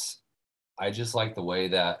 But I just like the way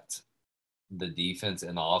that the defense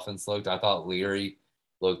and the offense looked. I thought Leary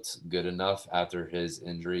looked good enough after his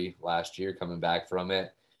injury last year, coming back from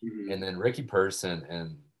it. Mm-hmm. And then Ricky Person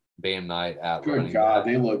and Bam Knight at good running God, back.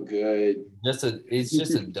 They look good. It's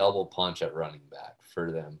just a double punch at running back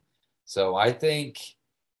for them. So I think,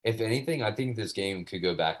 if anything, I think this game could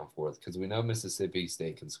go back and forth because we know Mississippi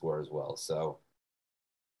State can score as well. So,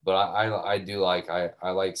 but I do like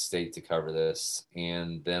I like State to cover this,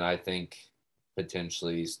 and then I think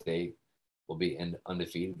potentially State will be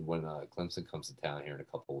undefeated when Clemson comes to town here in a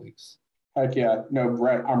couple of weeks. Heck yeah, no,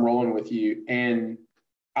 Brett, I'm rolling with you. And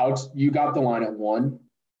you got the line at 1.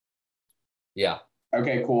 Yeah.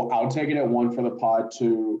 Okay, cool. I'll take it at 1 for the pod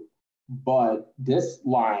too. But this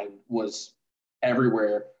line was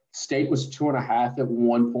everywhere. State was 2.5 at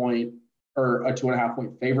one point, or a 2.5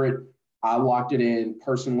 point favorite. I locked it in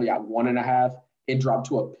personally at 1.5. It dropped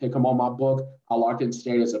to a pick 'em on my book. I locked in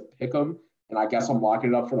State as a pick 'em, and I guess I'm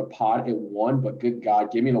locking it up for the pod at 1. But good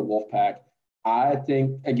God, give me the Wolfpack I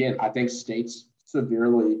think State's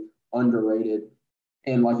severely underrated.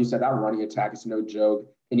 And like you said, that running attack is no joke.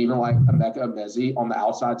 And even like Emeka Emezi on the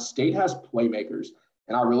outside, State has playmakers.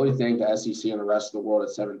 And I really think the SEC and the rest of the world at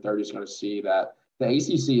 7:30 is going to see that the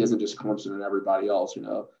ACC isn't just Clemson and everybody else, you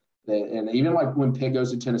know. And even like when Pitt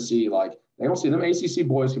goes to Tennessee, like they don't see them ACC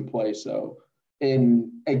boys can play. So,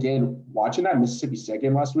 and again, watching that Mississippi State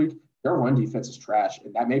game last week, their run defense is trash.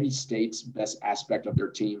 And that may be State's best aspect of their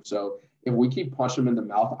team. So if we keep punching them in the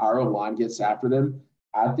mouth, our line gets after them.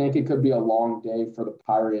 I think it could be a long day for the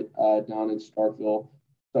Pirate down in Starkville.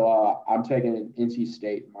 So I'm taking NC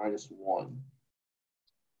State -1.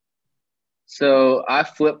 So I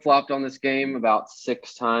flip-flopped on this game about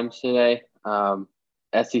 6 times today.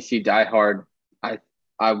 SEC diehard.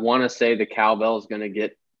 I want to say the Cowbell is going to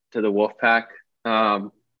get to the Wolfpack.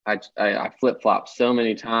 I flip-flopped so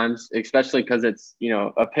many times, especially because it's, you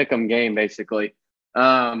know, a pick'em game basically.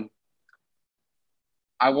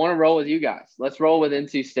 I want to roll with you guys. Let's roll with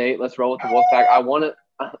NC State. Let's roll with the Wolfpack.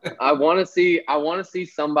 I want to see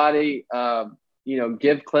somebody, you know,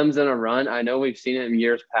 give Clemson a run. I know we've seen it in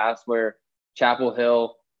years past where Chapel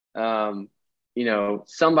Hill, you know,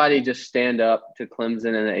 somebody just stand up to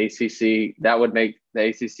Clemson and the ACC. That would make the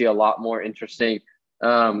ACC a lot more interesting.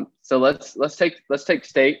 So let's take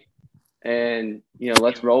State, and you know,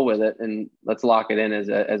 let's roll with it and let's lock it in as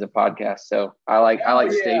a podcast. So I like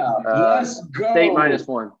State. Let's go. State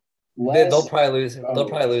 -1. They'll probably lose. They'll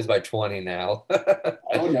probably lose by 20 now.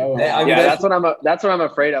 Oh no! I mean, Yeah, that's what I'm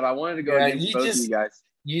afraid of. I wanted to go Yeah, against both of you guys.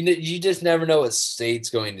 You just never know what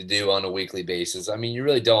State's going to do on a weekly basis. I mean, you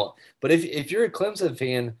really don't. But if you're a Clemson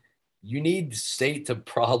fan, you need State to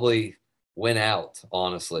probably win out,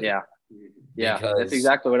 honestly. Yeah. Because That's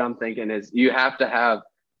exactly what I'm thinking. Is you have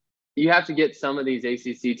to get some of these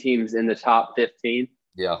ACC teams in the top 15.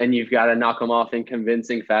 Yeah. And you've got to knock them off in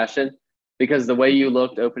convincing fashion, because the way you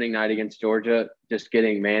looked opening night against Georgia, just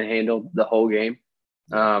getting manhandled the whole game.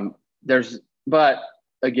 But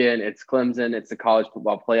again, it's Clemson. It's the college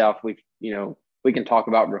football playoff. We can talk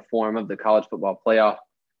about reform of the college football playoff,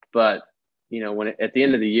 but you know, at the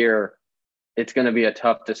end of the year, it's going to be a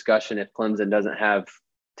tough discussion if Clemson doesn't have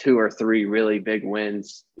 2 or 3 really big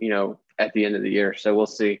wins, you know, at the end of the year. So we'll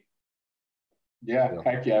see. Yeah,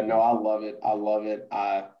 heck yeah. No, I love it. I love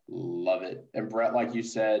it. And Brett, like you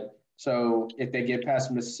said, so if they get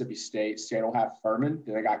past Mississippi State, State will have Furman.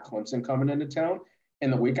 Then they got Clemson coming into town.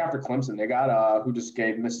 And the week after Clemson, they got who just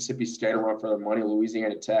gave Mississippi State a run for their money,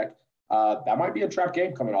 Louisiana Tech. That might be a trap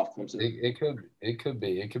game coming off Clemson. It could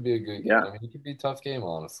be a good game. Yeah. I mean, it could be a tough game,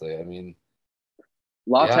 honestly. I mean,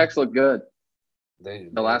 Tech's look good.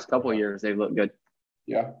 The last couple of years, they've looked good.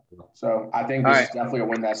 Yeah. So I think this is definitely a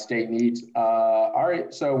win that State needs. All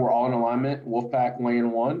right. So we're all in alignment. Wolfpack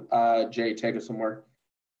 -1. Jay, take us somewhere.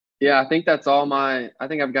 Yeah, I think that's all I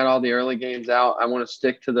think I've got all the early games out. I want to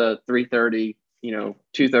stick to the 3:30,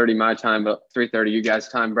 2:30 my time, but 3:30 you guys'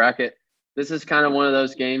 time bracket. This is kind of one of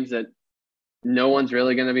those games that no one's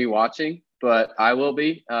really going to be watching, but I will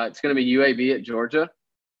be. It's going to be UAB at Georgia.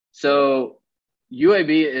 So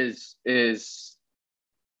UAB is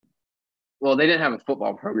well, they didn't have a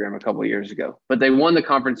football program a couple of years ago, but they won the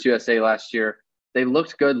Conference USA last year. They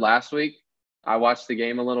looked good last week. I watched the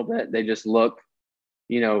game a little bit. They just look,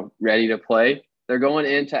 ready to play. They're going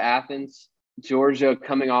into Athens, Georgia,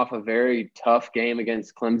 coming off a very tough game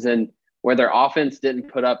against Clemson, where their offense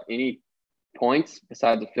didn't put up any points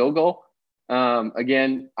besides a field goal.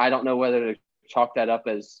 Again, I don't know whether to chalk that up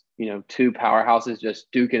as, 2 powerhouses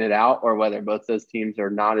just duking it out, or whether both those teams are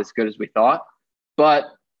not as good as we thought.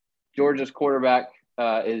 But Georgia's quarterback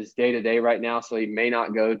is day-to-day right now, so he may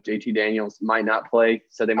not go. JT Daniels might not play,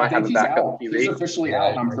 so they might have a backup QB. He's officially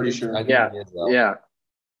out, I'm pretty sure. Yeah.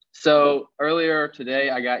 So earlier today,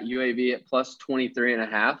 I got UAB at plus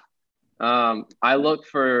 23.5. I look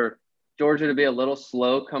for Georgia to be a little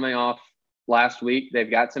slow coming off last week.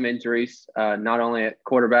 They've got some injuries, not only at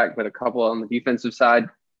quarterback, but a couple on the defensive side.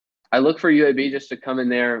 I look for UAB just to come in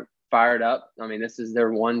there fired up. I mean, this is their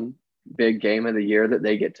one big game of the year that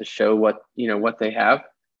they get to show what they have.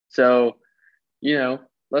 So,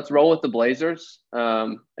 let's roll with the Blazers.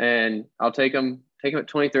 And I'll take them at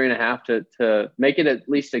 23.5 to make it at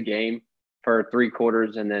least a game for 3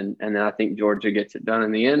 quarters. And then I think Georgia gets it done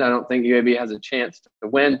in the end. I don't think UAB has a chance to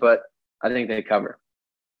win, but I think they cover.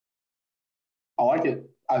 I like it.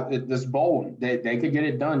 This bowl, they could get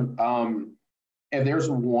it done. And there's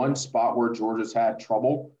one spot where Georgia's had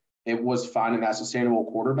trouble. It was finding that sustainable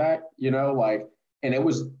quarterback, and it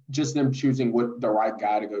was just them choosing what the right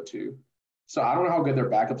guy to go to. So I don't know how good their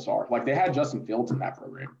backups are. Like, they had Justin Fields in that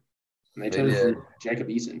program, and they chose Jacob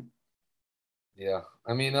Eason. Yeah.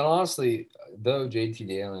 I mean, and honestly, though JT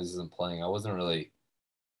Daniels isn't playing, I wasn't really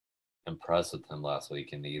impressed with him last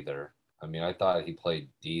weekend either. I mean, I thought he played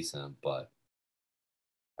decent, but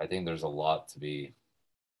I think there's still a lot to be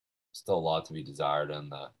desired in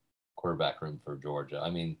the quarterback room for Georgia. I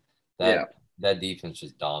mean, Yeah. that defense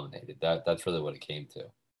just dominated. That's really what it came to.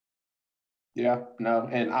 Yeah, no,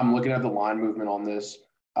 and I'm looking at the line movement on this.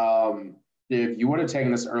 If you would have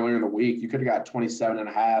taken this earlier in the week, you could have got 27 and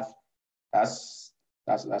a half. That's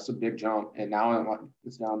a big jump. And now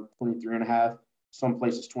it's down 23 and a half. Some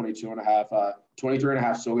places 22 and a half. 23 and a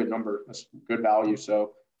half is still a good number. That's good value.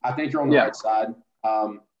 So I think you're on the right side.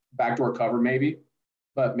 Backdoor cover maybe,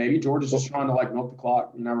 but maybe Georgia's just trying to like milk the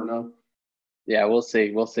clock. You never know. Yeah, we'll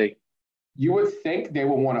see. We'll see. You would think they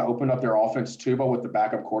would want to open up their offense too, but with the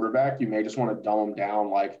backup quarterback, you may just want to dumb them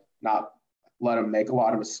down, like not let them make a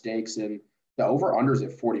lot of mistakes. And the over-under's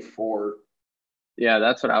at 44. Yeah,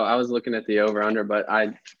 that's what I was looking at, the over-under, but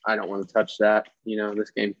I don't want to touch that. You know,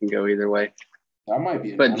 this game can go either way. That might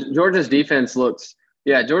be. But Georgia's defense looks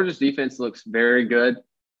very good.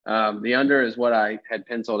 The under is what I had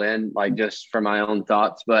penciled in, like just for my own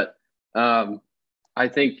thoughts. But I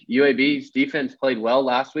think UAB's defense played well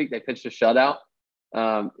last week. They pitched a shutout.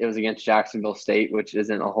 It was against Jacksonville State, which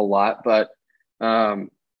isn't a whole lot. But,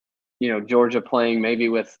 Georgia playing maybe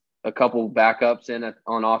with a couple backups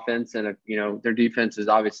on offense, and, their defense is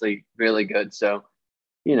obviously really good. So,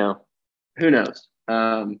 who knows?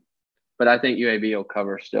 But I think UAB will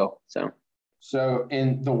cover still. So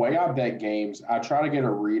in the way I bet games, I try to get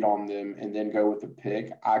a read on them and then go with the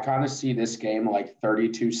pick. I kind of see this game like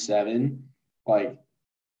 32-7, like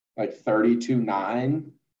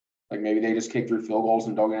 32-9. Like maybe they just kick 3 field goals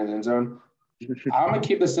and don't get in the end zone. I'm going to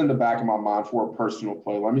keep this in the back of my mind for a personal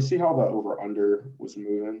play. Let me see how the over-under was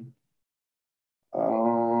moving.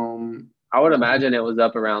 I would imagine it was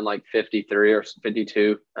up around like 53 or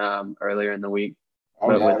 52 earlier in the week.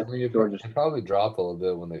 Oh, yeah. It probably dropped a little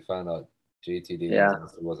bit when they found out JTD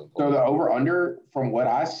wasn't playing. So the over-under, from what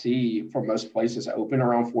I see from most places, open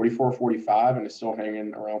around 44, 45, and it's still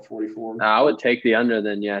hanging around 44. I would take the under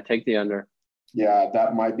then. Yeah, take the under. Yeah,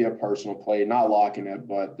 that might be a personal play. Not locking it,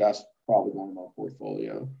 but that's probably going in my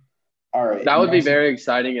portfolio. All right. That would be very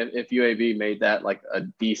exciting if UAB made that like a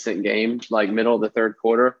decent game, like middle of the third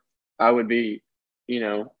quarter. I would be,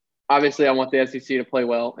 obviously I want the SEC to play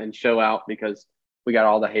well and show out because we got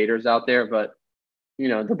all the haters out there. But,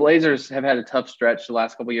 the Blazers have had a tough stretch the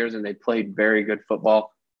last couple of years and they played very good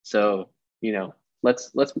football. So,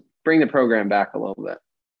 let's bring the program back a little bit.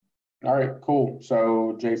 All right, cool.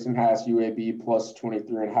 So Jason has UAB plus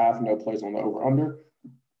 23 and a half, no plays on the over-under.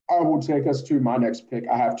 I will take us to my next pick.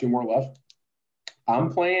 I have 2 more left. I'm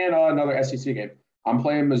playing another SEC game. I'm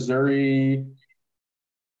playing Missouri,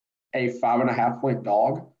 a 5.5-point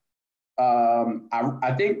dog.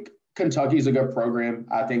 I think Kentucky's a good program.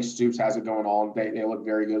 I think Stoops has it going on. They looked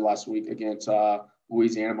very good last week against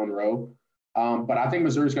Louisiana Monroe. But I think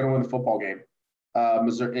Missouri's going to win the football game.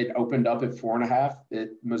 Missouri, it opened up at 4.5.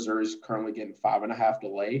 Missouri's currently getting 5.5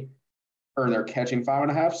 delay, or they're catching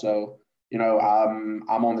 5.5. So, I'm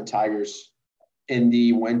on the Tigers. In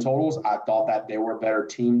the win totals, I thought that they were a better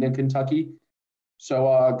team than Kentucky. So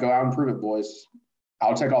go out and prove it, boys.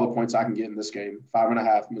 I'll take all the points I can get in this game.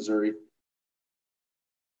 5.5, Missouri.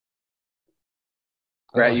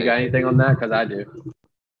 Brett, you got anything on that? Because I do.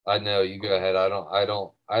 I know. You go ahead. I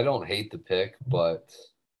don't hate the pick, but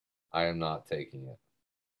I am not taking it.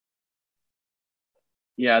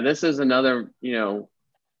 Yeah, this is another,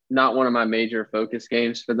 not one of my major focus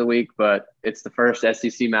games for the week, but it's the first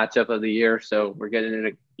SEC matchup of the year. So we're getting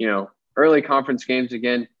into, early conference games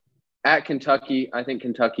again. At Kentucky, I think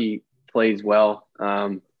Kentucky plays well.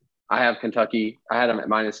 I have Kentucky. I had them at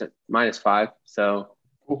 -5. So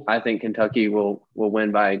I think Kentucky will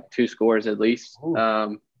win by 2 scores at least.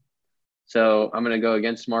 So I'm going to go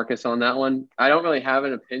against Marcus on that one. I don't really have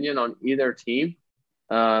an opinion on either team.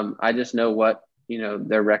 I just know what,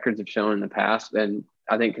 their records have shown in the past. And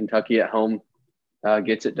I think Kentucky at home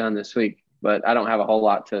gets it done this week. But I don't have a whole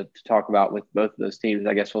lot to talk about with both of those teams.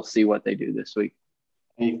 I guess we'll see what they do this week.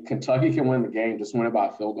 Hey, Kentucky can win the game. Just win it by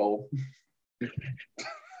a field goal.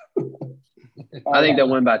 I think they'll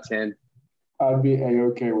win by 10. I'd be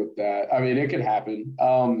A-okay with that. I mean, it could happen.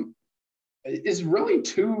 It's really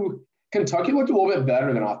Kentucky looked a little bit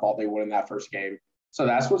better than I thought they would in that first game. So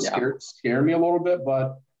that's what scared me a little bit.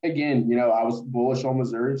 But, again, I was bullish on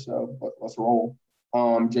Missouri, so let's roll.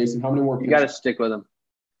 Jason, how many more picks? You got to stick with them.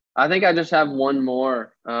 I think I just have one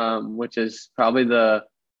more, which is probably the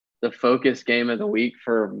focus game of the week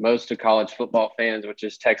for most of college football fans, which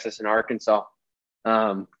is Texas and Arkansas.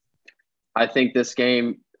 I think this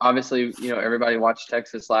game obviously, everybody watched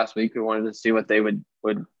Texas last week. We wanted to see what they would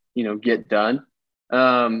get done.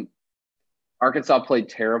 Arkansas played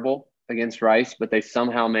terrible against Rice, but they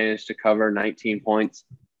somehow managed to cover 19 points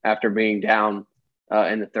after being down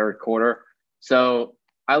in the third quarter. So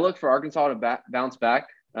I look for Arkansas to bounce back.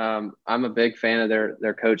 I'm a big fan of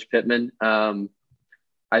their coach Pittman.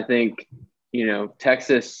 I think,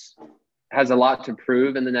 Texas has a lot to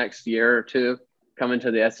prove in the next year or two coming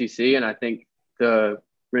to the SEC. And I think the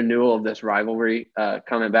renewal of this rivalry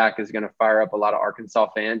coming back is going to fire up a lot of Arkansas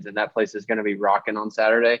fans, and that place is going to be rocking on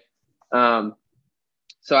Saturday.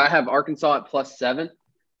 So I have Arkansas at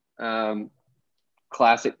 +7.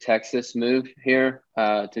 Classic Texas move here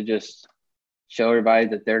to just show everybody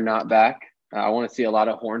that they're not back. I want to see a lot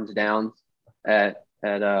of horns down at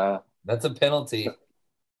That's a penalty.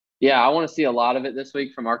 Yeah, I want to see a lot of it this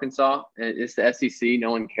week from Arkansas. It's the SEC.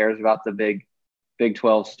 No one cares about the Big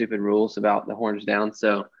 12 stupid rules about the horns down.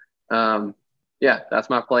 So, that's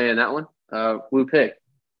my play in that one. Woo pick.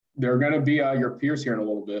 They're going to be your peers here in a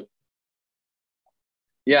little bit.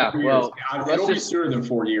 Yeah, well, it'll be sooner than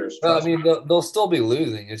 4 years. Well, I mean, they'll still be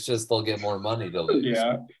losing. It's just they'll get more money to lose.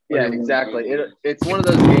 Yeah, exactly. It's one of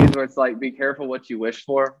those games where it's like, be careful what you wish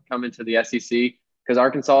for coming to the SEC, because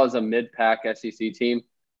Arkansas is a mid-pack SEC team,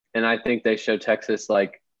 and I think they show Texas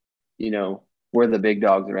like, we're the big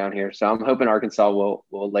dogs around here. So I'm hoping Arkansas will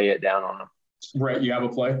lay it down on them. Brett, you have a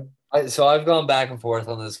play? So I've gone back and forth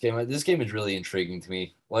on this game. This game is really intriguing to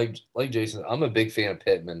me. Like Jason, I'm a big fan of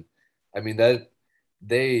Pittman. I mean,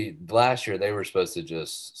 last year they were supposed to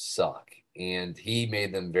just suck, and he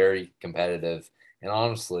made them very competitive. And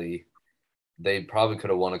honestly, they probably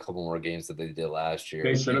could have won a couple more games that they did last year.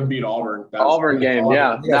 They should have beat Auburn. Auburn game,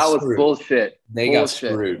 yeah. That was bullshit. Got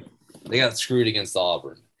screwed. They got screwed against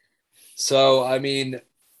Auburn. So, I mean,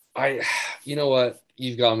 you know what?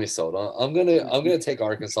 You've got me sold. I'm gonna take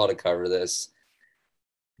Arkansas to cover this.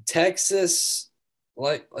 Texas,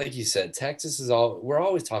 like you said, Texas is we're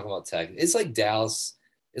always talking about Texas. It's like Dallas.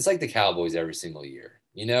 It's like the Cowboys every single year.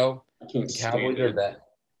 The Cowboys are back.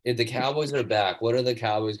 If the Cowboys are back, what are the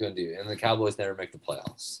Cowboys going to do? And the Cowboys never make the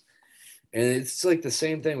playoffs. And it's like the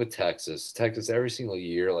same thing with Texas. Texas every single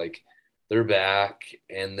year, like they're back,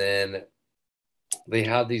 and then they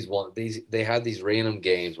have these random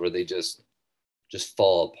games where they just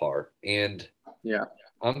fall apart. And yeah,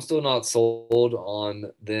 I'm still not sold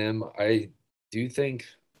on them. I do think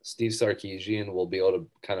Steve Sarkisian will be able to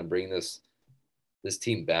kind of bring this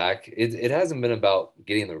team back. It hasn't been about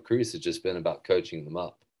getting the recruits. It's just been about coaching them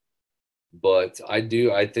up. But I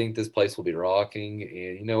think this place will be rocking.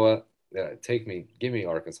 And you know what? Give me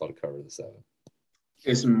Arkansas to cover the 7.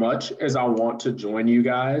 As much as I want to join you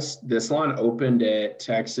guys, this line opened at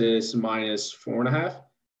Texas -4.5.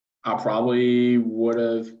 I probably would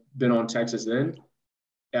have been on Texas then.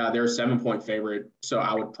 They're a 7-point favorite, so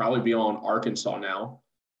I would probably be on Arkansas now.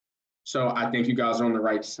 So I think you guys are on the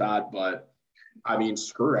right side, but I mean,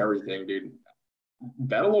 screw everything, dude.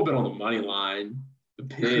 Bet a little bit on the money line, the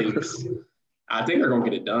pigs. I think they're going to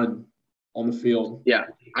get it done on the field. Yeah,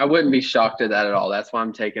 I wouldn't be shocked at that at all. That's why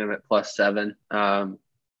I'm taking them at +7.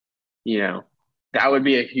 That would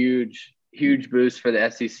be a huge, huge boost for the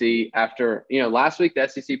SEC after, last week the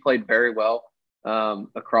SEC played very well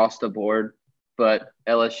across the board, but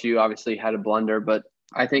LSU obviously had a blunder. But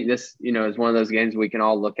I think this, is one of those games we can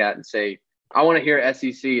all look at and say, I want to hear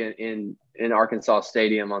SEC in Arkansas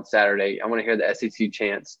Stadium on Saturday. I want to hear the SEC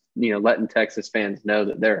chants, letting Texas fans know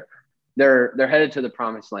that they're headed to the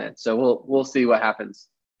promised land. So we'll see what happens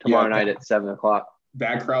tomorrow night at 7:00.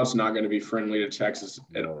 That crowd's not going to be friendly to Texas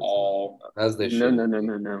at all. As they should.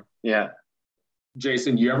 No. Yeah.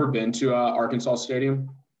 Jason, you ever been to Arkansas Stadium?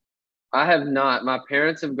 I have not. My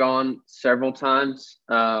parents have gone several times.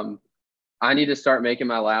 I need to start making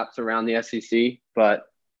my laps around the SEC, but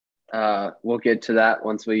we'll get to that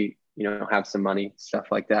once we, have some money, stuff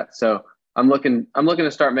like that. So I'm looking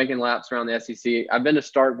to start making laps around the SEC. I've been to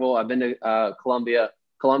Starkville. I've been to Columbia.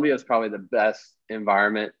 Columbia is probably the best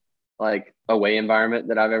environment, like away environment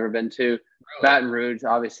that I've ever been to. Really? Baton Rouge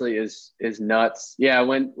obviously is nuts. Yeah,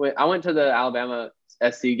 when I went to the Alabama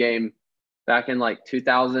SC game back in like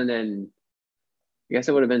 2000 and I guess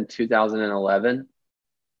it would have been 2011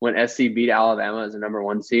 when SC beat Alabama as the number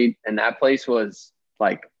 1 seed, and that place was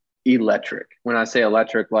like electric. When I say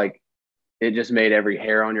electric, like it just made every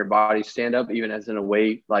hair on your body stand up, even as an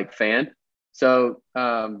away like fan. So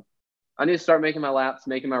I need to start making my laps,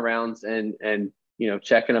 making my rounds, and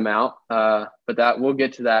checking them out. But that we'll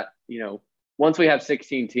get to that. Once we have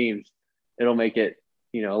 16 teams, it'll make it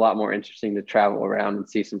a lot more interesting to travel around and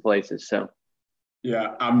see some places. So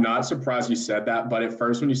Yeah, I'm not surprised you said that, but at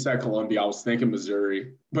first when you said Columbia, I was thinking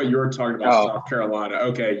Missouri, but you were talking about Oh, South Carolina.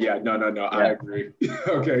 Okay, yeah, no, I yeah. agree.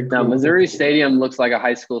 Okay, Now cool, Missouri cool. Stadium looks like a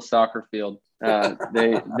high school soccer field.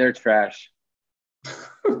 They're trash.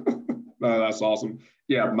 No, that's awesome.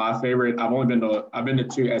 Yeah, my favorite. I've been to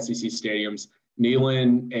two SEC stadiums,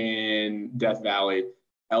 Neyland and Death Valley.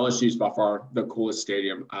 LSU is by far the coolest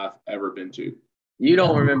stadium I've ever been to. You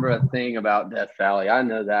don't remember a thing about Death Valley. I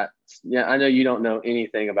know that. Yeah, I know you don't know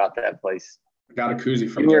anything about that place. I got a koozie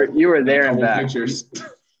from You were Death you were and a there and couple back. pictures.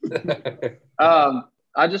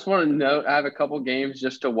 I just want to note I have a couple games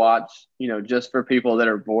just to watch, just for people that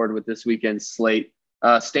are bored with this weekend's slate.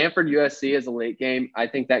 Stanford USC is a late game. I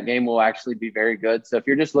think that game will actually be very good. So if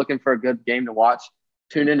you're just looking for a good game to watch,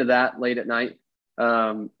 tune into that late at night.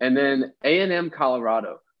 And then A&M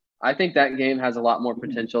Colorado. I think that game has a lot more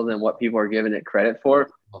potential than what people are giving it credit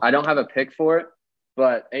for. I don't have a pick for it,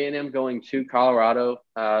 but A&M going to Colorado,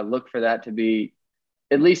 look for that to be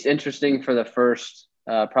at least interesting for the first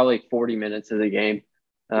probably 40 minutes of the game.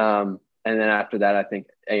 And then after that, I think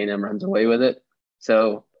A&M runs away with it.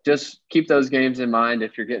 So just keep those games in mind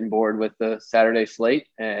if you're getting bored with the Saturday slate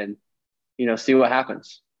and, see what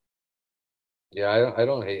happens. Yeah, I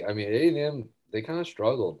don't hate. I mean, A&M, they kind of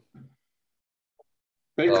struggled.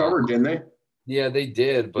 They covered, didn't they? Yeah, they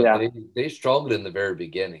did, but Yeah. they struggled in the very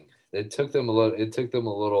beginning. It took them a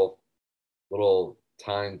little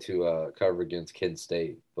time to cover against Kent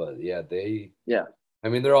State. But yeah, Yeah. I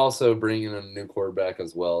mean, they're also bringing in a new quarterback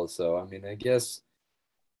as well. So I mean, I guess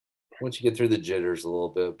once you get through the jitters a little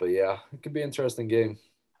bit, but yeah, it could be an interesting game.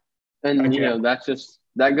 And, Okay.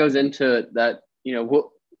 that goes into that,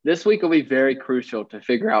 this week will be very crucial to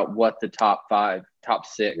figure out what the top five, top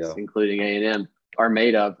six, Yeah. including A&M, are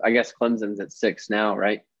made of. I guess Clemson's at 6 now,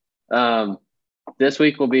 right? This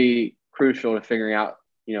week will be crucial to figuring out,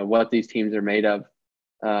 what these teams are made of.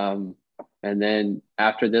 And then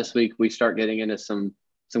after this week, we start getting into some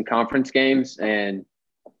conference games and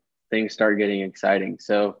things start getting exciting.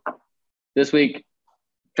 So this week,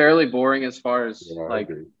 fairly boring as far as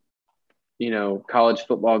college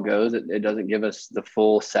football goes. It doesn't give us the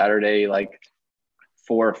full Saturday,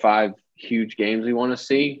 4 or 5 huge games we want to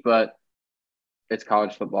see, but it's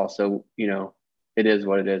college football. So, it is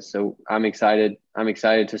what it is. So I'm excited. I'm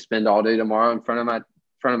excited to spend all day tomorrow in front of my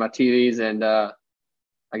TVs. And I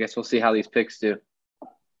guess we'll see how these picks do.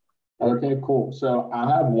 Okay, cool. So I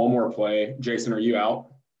have one more play. Jason, are you out?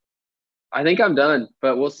 I think I'm done,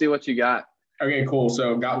 but we'll see what you got. Okay, cool.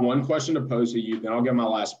 So got one question to pose to you, then I'll get my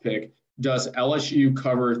last pick. Does LSU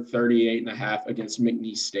cover 38.5 against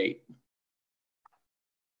McNeese State?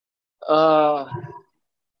 So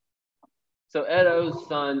Ed O's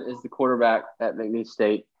son is the quarterback at McNeese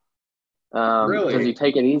State. Really? Does he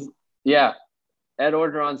take it easy? Yeah. Ed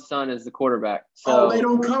Orgeron's son is the quarterback. So they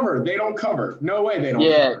don't cover. They don't cover. No way they don't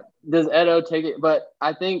cover. Does Ed O take it? But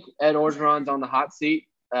I think Ed Orgeron's on the hot seat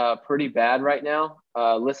pretty bad right now.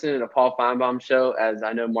 Listening to the Paul Feinbaum show, as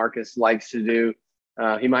I know Marcus likes to do,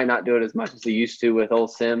 he might not do it as much as he used to with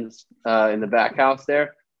old Sims in the back house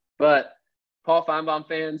there. But Paul Feinbaum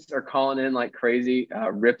fans are calling in like crazy,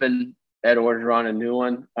 ripping Ed Orgeron a new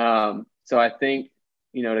one. So I think,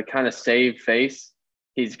 to kind of save face,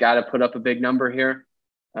 he's got to put up a big number here.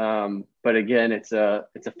 But again, it's a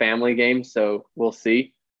family game, so we'll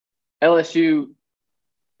see. LSU,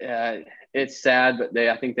 it's sad, but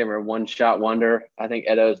I think they were a one-shot wonder. I think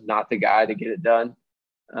Edo's not the guy to get it done.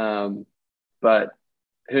 But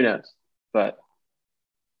who knows? But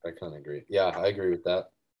I kind of agree. Yeah, I agree with that.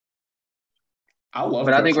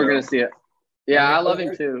 But I think we're going to see it. Yeah, I love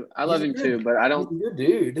him too. I love him too, but I don't. He's a good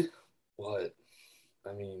dude. What?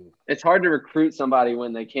 I mean, it's hard to recruit somebody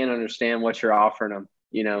when they can't understand what you're offering them.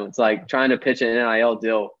 It's like trying to pitch an NIL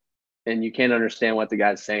deal and you can't understand what the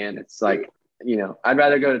guy's saying. It's like, I'd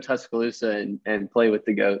rather go to Tuscaloosa and play with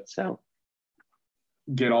the GOAT. So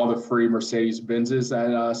get all the free Mercedes Benzes that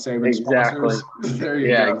Saban exactly. sponsors. There you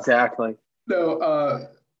go. Yeah, exactly. No,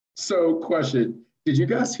 so question. Did you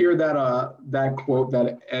guys hear that quote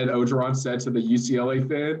that Ed Orgeron said to the UCLA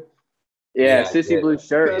fan? Yeah, sissy blue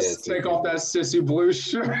shirt. Take off that sissy blue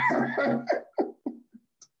shirt.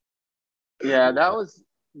 Yeah, that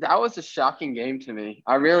was a shocking game to me.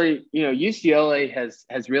 I really, UCLA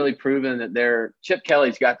has really proven that Chip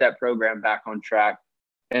Kelly's got that program back on track,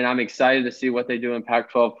 and I'm excited to see what they do in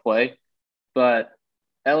Pac-12 play. But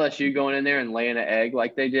LSU going in there and laying an egg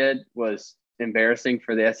like they did was embarrassing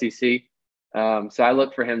for the SEC. So I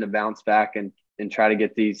look for him to bounce back and try to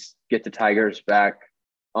get the Tigers back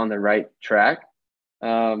on the right track.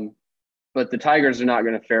 But the Tigers are not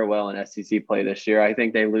going to fare well in SEC play this year. I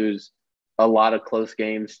think they lose a lot of close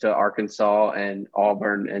games to Arkansas and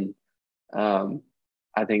Auburn, and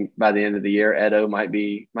I think by the end of the year, Edo might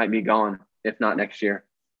be gone, if not next year.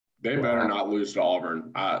 They better not lose to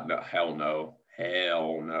Auburn. No, hell no.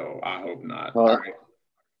 Hell no. I hope not. Well,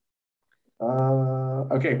 all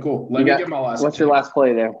right. Okay, cool. Let me get my last. What's your last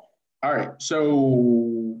play there? All right.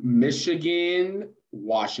 So Michigan,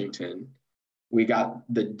 Washington. We got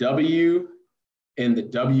the W and the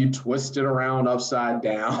W twisted around upside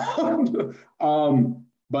down.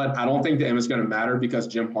 But I don't think the M is going to matter because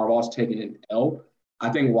Jim Harbaugh's taking an L. I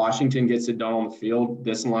think Washington gets it done on the field.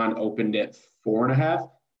 This line opened at 4.5.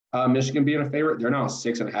 Michigan being a favorite. They're now a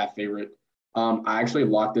 6.5 favorite. I actually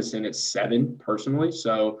locked this in at 7 personally.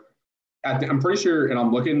 So I'm pretty sure, and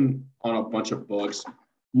I'm looking on a bunch of books,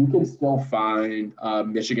 you can still find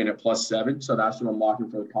Michigan at +7. So that's what I'm locking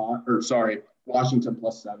for the pod. Or sorry, Washington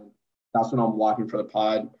 +7. That's what I'm locking for the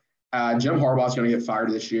pod. Jim Harbaugh's going to get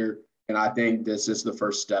fired this year, and I think this is the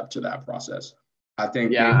first step to that process. I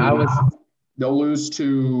think they'll lose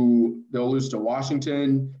to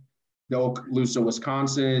Washington, they'll lose to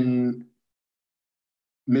Wisconsin,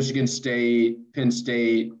 Michigan State, Penn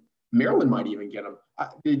State, Maryland might even get them.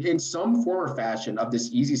 In some form or fashion of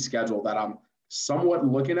this easy schedule that I'm somewhat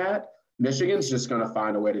looking at, Michigan's just going to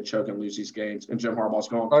find a way to choke and lose these games, and Jim Harbaugh's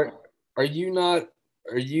going.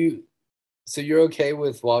 So you're okay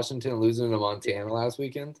with Washington losing to Montana last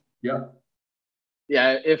weekend? Yep.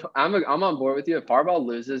 Yeah, if I'm on board with you. If Harbaugh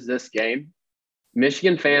loses this game,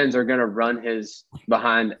 Michigan fans are going to run his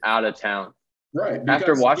behind out of town. Right.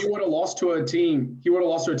 Because he would have lost to a team. He would have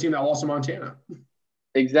lost to a team that lost to Montana.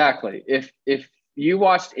 Exactly. If you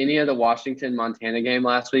watched any of the Washington-Montana game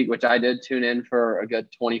last week, which I did tune in for a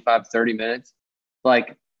good 25, 30 minutes,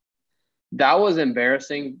 like that was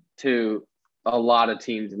embarrassing to a lot of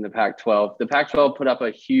teams in the Pac-12. The Pac-12 put up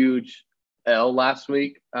a huge L last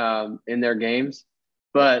week in their games.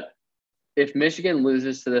 But if Michigan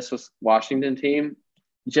loses to this Washington team,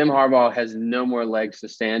 Jim Harbaugh has no more legs to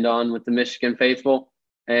stand on with the Michigan faithful,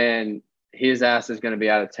 and his ass is going to be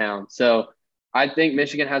out of town. So I think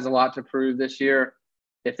Michigan has a lot to prove this year.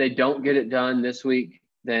 If they don't get it done this week,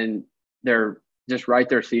 then they're just write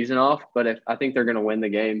their season off. But I think they're going to win the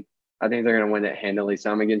game. I think they're going to win it handily.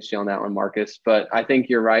 So I'm against you on that one, Marcus. But I think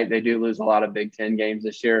you're right. They do lose a lot of Big Ten games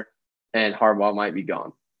this year, and Harbaugh might be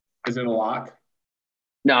gone. Is it a lock?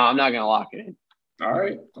 No, I'm not going to lock it in. All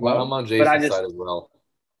right. Well, I'm on Jason's side as well.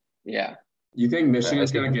 Yeah. You think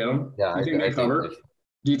Michigan's going to get them? Yeah. You think they cover?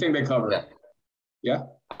 Do you think they cover? Yeah. Yeah?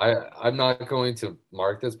 I'm not going to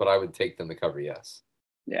mark this, but I would take them to cover, yes.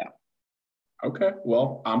 Yeah. Okay.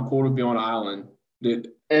 Well, I'm cool to be on island.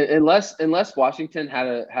 Unless Washington had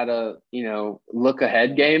a look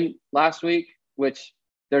ahead game last week, which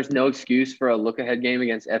there's no excuse for a look ahead game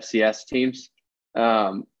against FCS teams.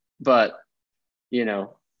 But who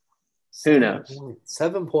knows?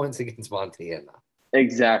 7 points against Montana.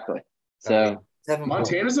 Exactly. So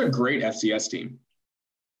Montana's a great FCS team.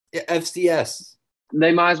 Yeah, FCS.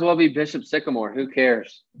 They might as well be Bishop Sycamore. Who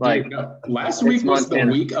cares? Last week was the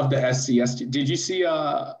week of the FCS team. Did you see?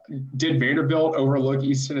 Did Vanderbilt overlook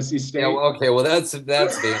East Tennessee State? Yeah. Well, that's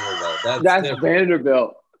Vanderbilt. That's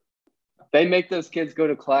Vanderbilt. They make those kids go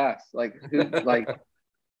to class. They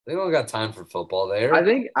don't got time for football there. I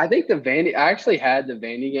think I actually had the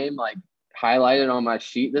Vandy game highlighted on my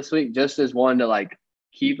sheet this week just as one to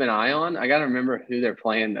keep an eye on. I got to remember who they're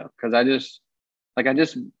playing though, because I just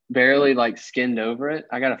barely skinned over it.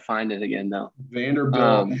 I got to find it again though.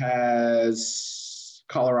 Vanderbilt has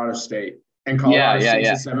Colorado State, and Colorado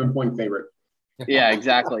State's a 7-point favorite. Yeah,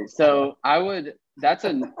 exactly. So that's a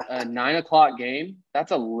 9:00 game.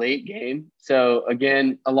 That's a late game. So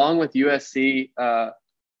again, along with USC,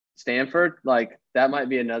 Stanford, that might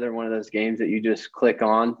be another one of those games that you just click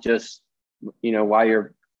on just, while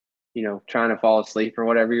you're, trying to fall asleep or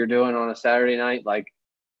whatever you're doing on a Saturday night.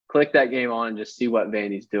 Click that game on and just see what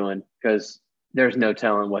Vandy's doing, because there's no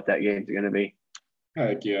telling what that game's going to be.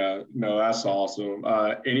 Heck yeah. No, that's awesome.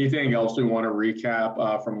 Anything else we want to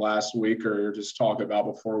recap from last week or just talk about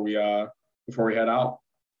before we head out?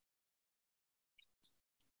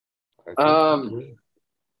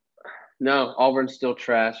 No, Auburn's still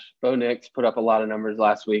trash. Bo Nix put up a lot of numbers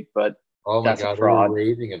last week, but that's a fraud. We're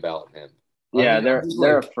raving about him. Yeah,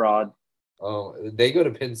 they're a fraud. Oh, they go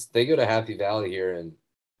to Happy Valley here, and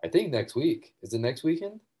I think next week. Is it next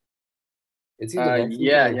weekend? It's either next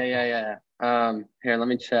weekend. Yeah. Here, let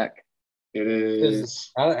me check. It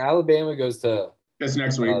is. Alabama goes to. It's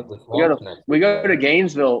next week. We go to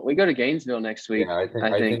Gainesville. We go to Gainesville next week. Yeah,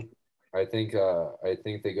 I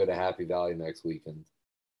think they go to Happy Valley next weekend.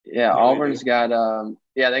 Yeah, Yeah, they Auburn's do. got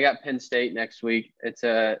they got Penn State next week. It's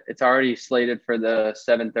already slated for the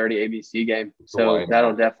 7:30 ABC game. The So White House.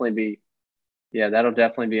 that'll definitely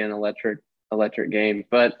be an electric game.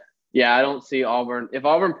 But yeah, I don't see Auburn. If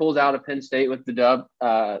Auburn pulls out of Penn State with the dub,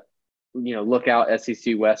 look out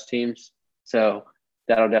SEC West teams. So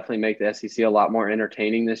that'll definitely make the SEC a lot more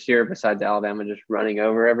entertaining this year, besides Alabama just running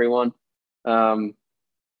over everyone. Um,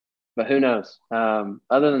 but who knows?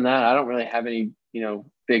 Other than that, I don't really have any,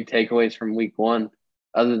 big takeaways from week one,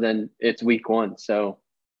 other than it's week one. So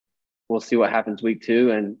we'll see what happens week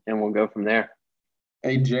two, and we'll go from there.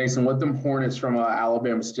 Hey, Jason, what them Hornets from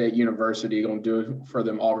Alabama State University gonna do for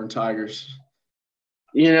them Auburn Tigers?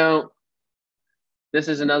 You know, this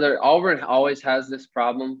is another Auburn always has this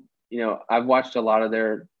problem. I've watched a lot of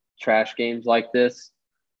their trash games like this.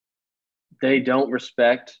 They don't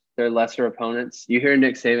respect their lesser opponents. You hear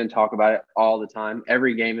Nick Saban talk about it all the time.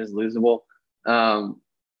 Every game is losable. Um,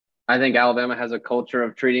 I think Alabama has a culture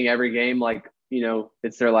of treating every game like,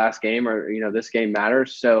 it's their last game, or, this game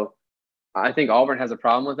matters. So I think Auburn has a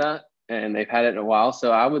problem with that, and they've had it in a while.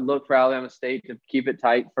 So I would look for Alabama State to keep it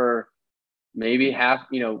tight for maybe half,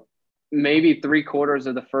 maybe 3/4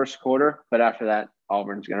 of the first quarter. But after that,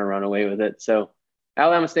 Auburn's going to run away with it. So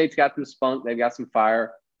Alabama State's got some spunk. They've got some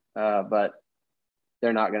fire, but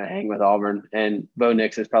they're not going to hang with Auburn. And Bo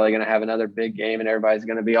Nix is probably going to have another big game, and everybody's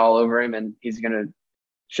going to be all over him, and he's going to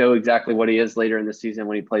show exactly what he is later in the season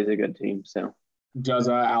when he plays a good team. So Does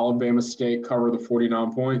Alabama State cover the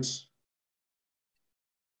 49 points?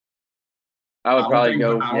 I would probably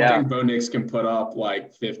go, I don't yeah. think Bo Nix can put up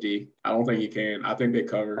like 50. I don't think he can. I think they I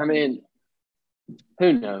cover. mean,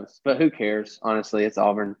 who knows? But who cares? Honestly, it's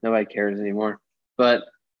Auburn. Nobody cares anymore. But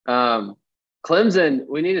Clemson,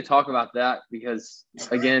 we need to talk about that because,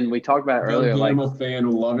 again, we talked about it Go earlier. Like, Bama fan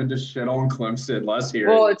loving to shit on Clemson. Let's hear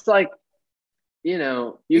well, it. it's like, you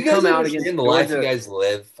You guys come out against understand the life you Georgia. guys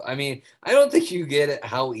live? I mean, I don't think you get it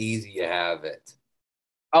how easy you have it.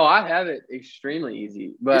 Oh, I have it extremely easy,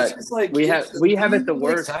 It's but just like we have we do have it you the get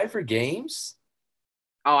worst. excited for games?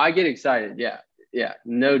 Oh, I get excited. Yeah. Yeah.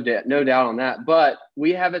 No doubt on that. But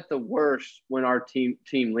we have it the worst when our team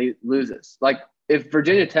loses. Like, if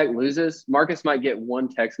Virginia Tech loses, Marcus might get one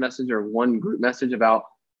text message or one group message about,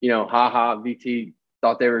 haha, VT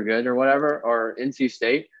thought they were good or whatever, or NC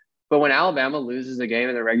State. But when Alabama loses a game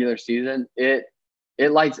in the regular season, it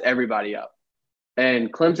lights everybody up.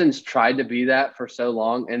 And Clemson's tried to be that for so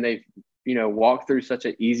long, and they've, walked through such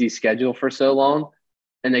an easy schedule for so long,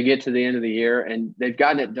 and they get to the end of the year and they've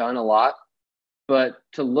gotten it done a lot. But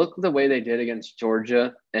to look the way they did against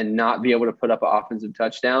Georgia and not be able to put up an offensive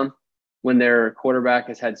touchdown when their quarterback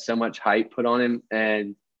has had so much hype put on him,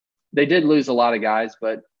 and they did lose a lot of guys,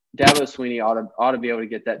 but Dabo Swinney ought to be able to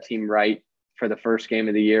get that team right for the first game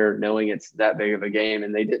of the year, knowing it's that big of a game,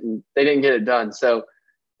 and they didn't get it done. So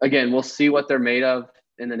again, we'll see what they're made of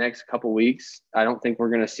in the next couple weeks. I don't think we're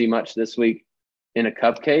going to see much this week in a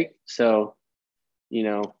cupcake. So,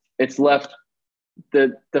 it's left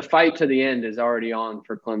the fight to the end is already on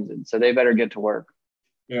for Clemson. So they better get to work.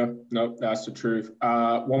 Yeah, no, that's the truth.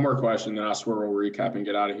 One more question, then I swear we'll recap and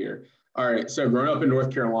get out of here. All right, so growing up in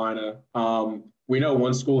North Carolina, we know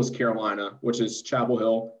one school is Carolina, which is Chapel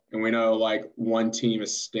Hill, and we know like one team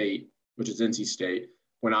is State, which is NC State.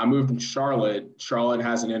 When I moved to Charlotte, Charlotte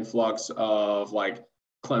has an influx of like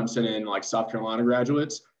Clemson and like South Carolina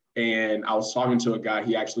graduates. And I was talking to a guy,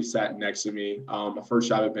 he actually sat next to me, my first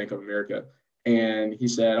job at Bank of America. And he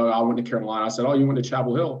said, "Oh, I went to Carolina." I said, "Oh, you went to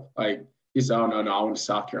Chapel Hill?" Like, he said, "Oh, no, I went to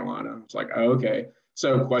South Carolina." I was like, "Oh, okay."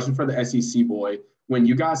 So, question for the SEC boy: when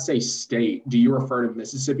you guys say state, do you refer to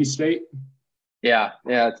Mississippi State? Yeah,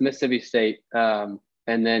 it's Mississippi State. And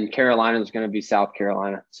then Carolina is going to be South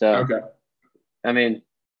Carolina. So, Okay. I mean,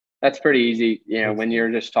 that's pretty easy. When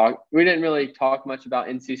you're just we didn't really talk much about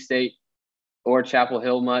NC State or Chapel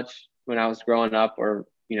Hill much when I was growing up, or,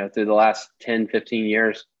 through the last 10, 15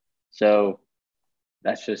 years. So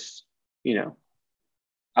that's just,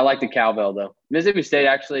 I like the cowbell though. Mississippi State,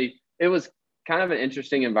 actually, it was kind of an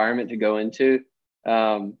interesting environment to go into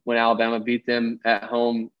when Alabama beat them at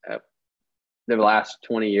home the last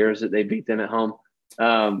 20 years that they beat them at home.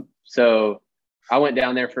 So I went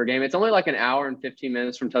down there for a game. It's only like an hour and 15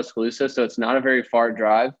 minutes from Tuscaloosa, so it's not a very far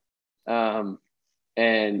drive.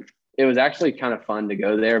 And it was actually kind of fun to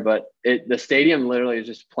go there, but the stadium literally is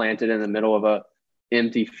just planted in the middle of a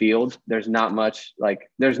empty field. There's not much,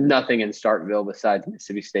 there's nothing in Starkville besides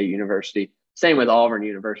Mississippi State University. Same with Auburn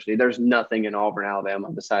University. There's nothing in Auburn, Alabama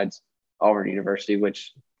besides Auburn University,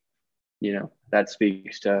 which, that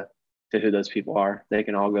speaks to who those people are. They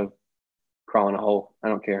can all go crawl in a hole. I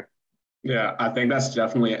don't care. Yeah, I think that's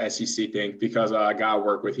definitely an SEC thing because a guy I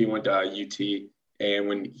work with, he went to UT, and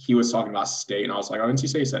when he was talking about state, and I was like, "Oh, NC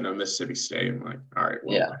State?" He said, "No, Mississippi State." I'm like, "All right,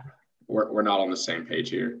 well, Yeah, we're not on the same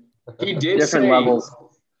page here." He did different say, levels.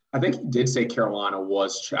 I think he did say Carolina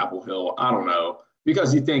was Chapel Hill. I don't know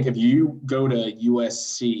because you think if you go to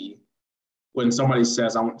USC, when somebody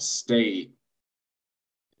says I want state,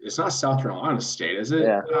 it's not South Carolina State, is it?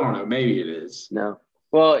 Yeah, I don't know. Maybe it is. no.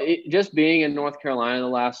 Well, just being in North Carolina the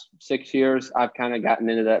last 6 years, I've kind of gotten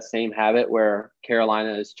into that same habit where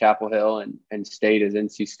Carolina is Chapel Hill and State is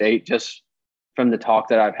NC State, just from the talk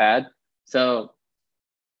that I've had. So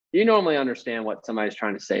you normally understand what somebody's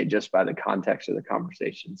trying to say just by the context of the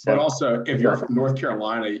conversation. But So, also, if you're from North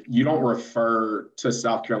Carolina, you don't refer to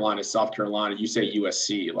South Carolina, South Carolina. You say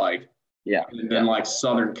USC, like, yeah, and then like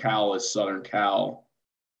Southern Cal is Southern Cal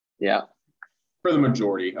yeah. for the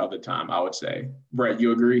majority of the time, I would say. Brett,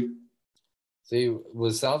 you agree? See,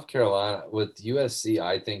 with South Carolina, with USC,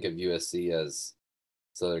 I think of USC as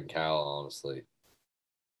Southern Cal, honestly.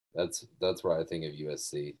 That's where I think of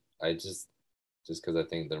USC. I just because I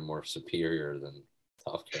think they're more superior than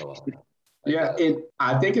South Carolina. Yeah,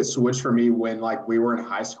 I think it switched for me when like we were in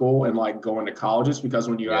high school and like going to colleges because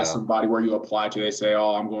when you ask somebody where you apply to, they say,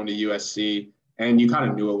 "Oh, I'm going to USC," and you kind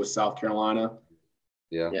of knew it was South Carolina.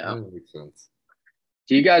 Yeah, Yeah. that makes sense.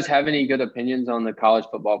 Do you guys have any good opinions on the college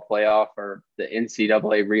football playoff or the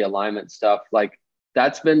NCAA realignment stuff? Like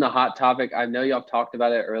that's been the hot topic. I know y'all talked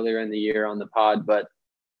about it earlier in the year on the pod, but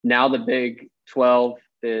now the Big 12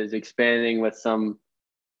 is expanding with some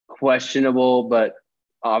questionable but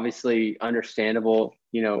obviously understandable,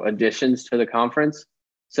 additions to the conference.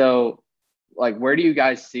 So, like, where do you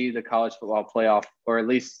guys see the college football playoff, or at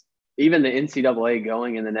least even the NCAA,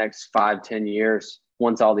 going in the next 5-10 years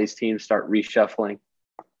once all these teams start reshuffling?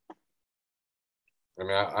 I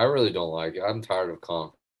mean, I really don't like it. I'm tired of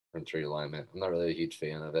conference realignment. I'm not really a huge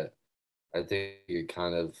fan of it. I think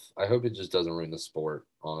I hope it just doesn't ruin the sport,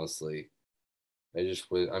 honestly. I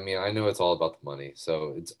mean, I know it's all about the money.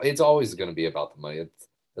 So it's always going to be about the money.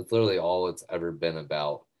 It's literally all it's ever been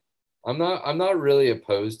about. I'm not really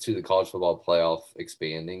opposed to the college football playoff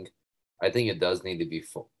expanding. I think it does need to be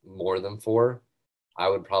more than four. I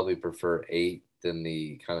would probably prefer eight than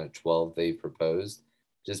the kind of 12 they proposed,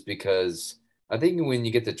 just because I think when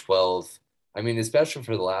you get to 12, I mean, especially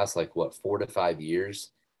for the last like what 4 to 5 years,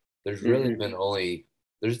 there's really been only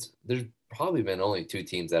there's probably been only two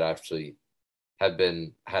teams that actually had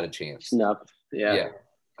a chance. Snuff. Yeah. Yeah.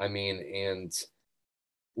 I mean, and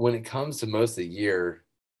when it comes to most of the year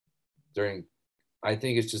during, I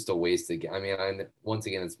think it's just a wasted game. I mean, once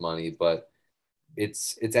again, it's money, but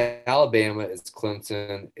it's Alabama, it's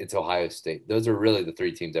Clemson, it's Ohio State. Those are really the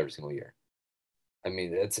three teams every single year. I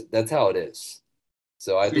mean, that's how it is.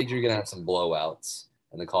 So I think you're gonna have some blowouts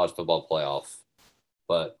in the college football playoff,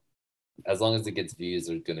 but as long as it gets views,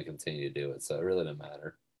 they're gonna continue to do it. So it really doesn't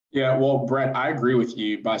matter. Yeah, well, Brett, I agree with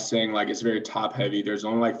you by saying like it's very top heavy. There's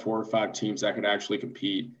only like 4 or 5 teams that could actually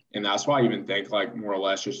compete, and that's why I even think like more or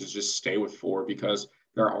less just stay with four because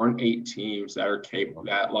there aren't 8 teams that are capable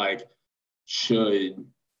that like should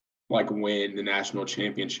like win the national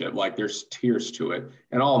championship. Like there's tiers to it,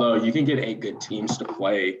 and although you can get 8 good teams to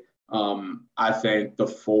play, I think the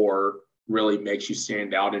four really makes you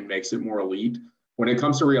stand out and makes it more elite. When it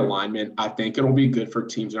comes to realignment, I think it'll be good for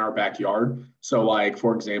teams in our backyard. So, like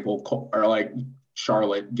for example, or like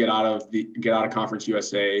Charlotte, get out of Conference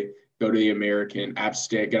USA, go to the American. App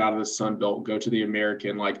State, get out of the Sun Belt, go to the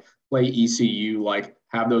American. Like play ECU, like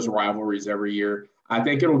have those rivalries every year. I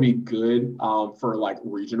think it'll be good for like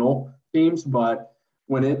regional teams, but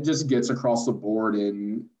when it just gets across the board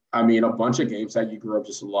and I mean a bunch of games that you grew up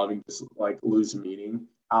just loving just like lose meaning.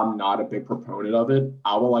 I'm not a big proponent of it.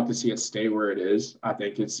 I would like to see it stay where it is. I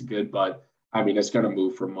think it's good, but I mean it's going to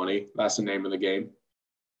move for money. That's the name of the game.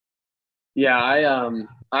 Yeah,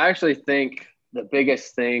 I actually think the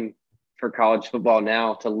biggest thing for college football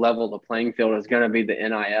now to level the playing field is going to be the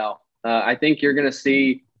NIL. I think you're going to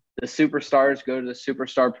see the superstars go to the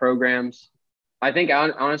superstar programs. I think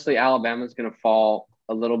honestly Alabama's going to fall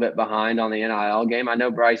a little bit behind on the NIL game. I know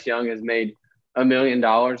Bryce Young has made $1 million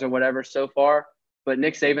or whatever so far, but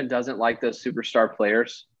Nick Saban doesn't like those superstar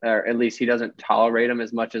players, or at least he doesn't tolerate them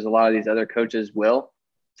as much as a lot of these other coaches will.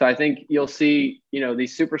 So I think you'll see,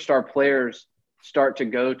 these superstar players start to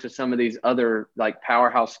go to some of these other like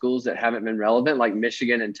powerhouse schools that haven't been relevant, like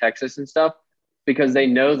Michigan and Texas and stuff, because they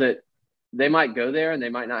know that they might go there and they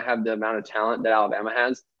might not have the amount of talent that Alabama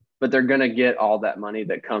has, but they're going to get all that money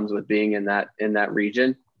that comes with being in that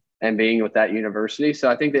region and being with that university. So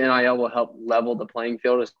I think the NIL will help level the playing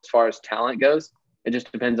field as far as talent goes. It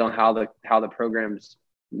just depends on how the programs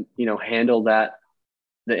handle the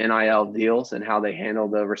NIL deals and how they handle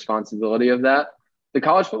the responsibility of that. The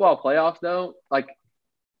college football playoff, though,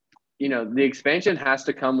 the expansion has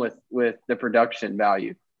to come with the production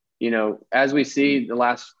value. As we see the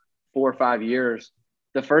last 4 or 5 years,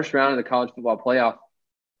 the first round of the college football playoff,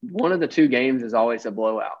 one of the 2 games is always a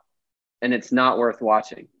blowout, and it's not worth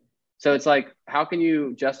watching. So it's like, how can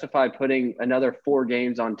you justify putting another 4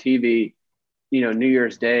 games on TV, New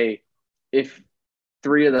Year's Day, if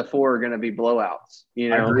 3 of the 4 are going to be blowouts,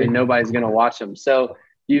 and nobody's going to watch them. So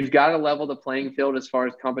you've got to level the playing field as far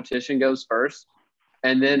as competition goes first,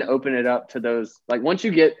 and then open it up to those. Like, once you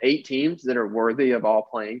get 8 teams that are worthy of all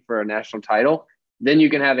playing for a national title, then you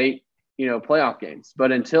can have 8, playoff games.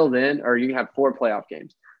 But until then, or you can have 4 playoff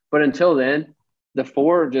games. But until then, the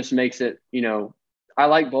 4 just makes it, I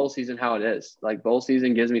like bowl season how it is. Like, bowl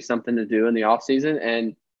season gives me something to do in the off season.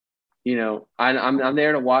 And, I'm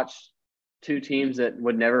there to watch 2 teams that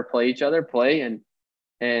would never play each other play.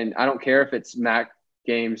 And I don't care if it's MAC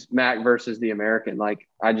games, MAC versus the American. Like,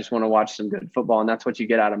 I just want to watch some good football, and that's what you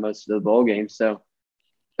get out of most of the bowl games. So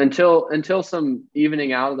until some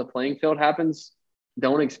evening out of the playing field happens,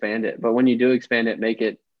 don't expand it. But when you do expand it, make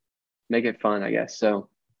it fun, I guess. So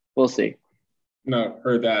we'll see. No,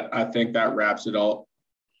 heard that. I think that wraps it all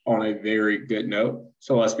on a very good note.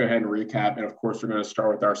 So let's go ahead and recap. And of course, we're going to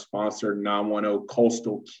start with our sponsor, 910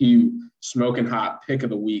 Coastal Q, smoking hot pick of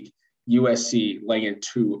the week. USC laying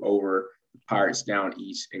 2 over the Pirates down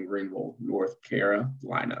east in Greenville, North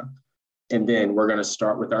Carolina. And then we're going to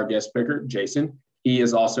start with our guest picker, Jason. He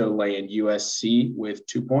is also laying USC with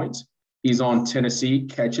 2 points. He's on Tennessee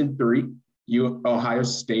catching 3. Ohio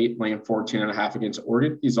State laying 14.5 against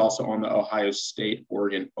Oregon. He's also on the Ohio State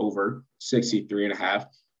Oregon over 63.5.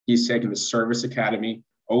 He's taking the Service Academy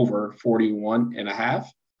over 41.5.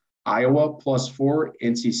 Iowa +4.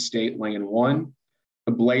 NC State laying 1.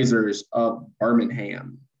 The Blazers of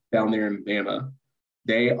Birmingham down there in Bama,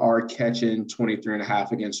 they are catching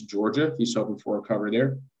 23.5 against Georgia. He's hoping for a cover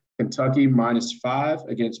there. Kentucky -5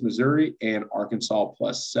 against Missouri, and Arkansas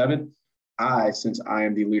 +7. Since I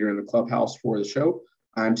am the leader in the clubhouse for the show,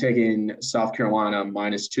 I'm taking South Carolina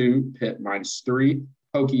 -2, Pitt -3,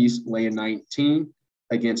 Hokies laying 19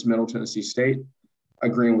 against Middle Tennessee State.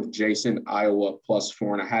 Agreeing with Jason, Iowa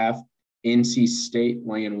 +4.5, NC State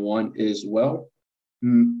laying 1 as well.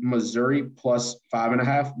 Missouri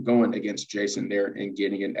 +5.5, going against Jason there and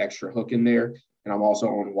getting an extra hook in there. And I'm also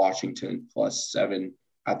on Washington +7.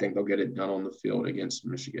 I think they'll get it done on the field against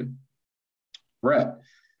Michigan. Brett,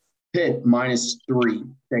 Pitt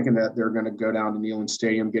 -3, thinking that they're going to go down to Neyland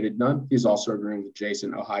Stadium, get it done. He's also agreeing with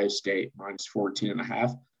Jason, Ohio State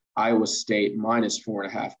 -14.5. Iowa State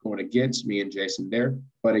 -4.5, going against me and Jason there.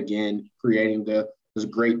 But again, creating this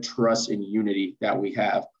great trust and unity that we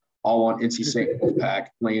have. All on NC State Wolfpack,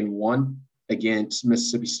 laying 1 against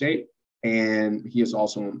Mississippi State. And he is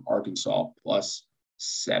also on Arkansas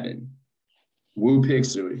 +7. Woo Pig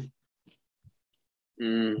Suey.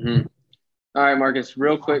 Mm-hmm. All right, Marcus,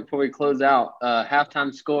 real quick before we close out,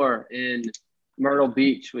 halftime score in Myrtle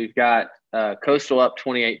Beach. We've got Coastal up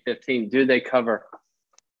 28-15. Do they cover?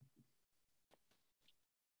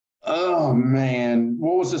 Oh, man.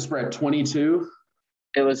 What was the spread, 22?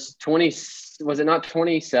 It was 20. Was it not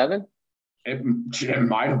 27? It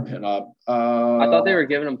might have been up. I thought they were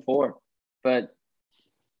giving them 4. But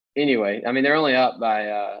anyway, I mean, they're only up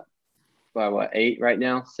by what, 8 right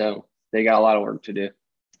now? So they got a lot of work to do.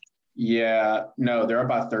 Yeah, no, they're up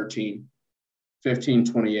by 13.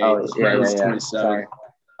 15-28. Oh, spread was 27. Sorry.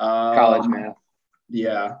 College math.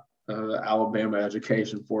 Yeah, Alabama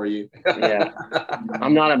education for you. Yeah.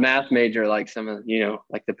 I'm not a math major like some of,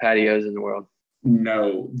 like the patios in the world.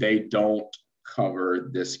 No, they don't cover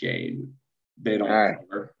this game. They don't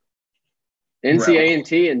cover. NC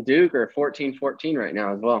A&T and Duke are 14-14 right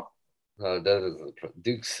now as well.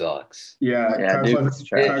 Duke sucks. Yeah,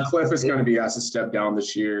 Cliff is going to be asked to step down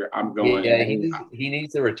this year. I'm going. Yeah, he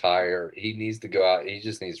needs to retire. He needs to go out. He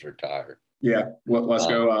just needs to retire. Yeah, let's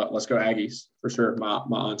go. Let's go Aggies for sure. My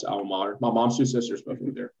aunt's alma mater. My mom's 2 sisters both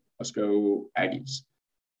moved there. Let's go Aggies.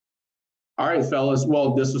 All right, fellas.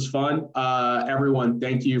 Well, this was fun. Everyone,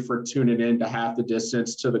 thank you for tuning in to Half the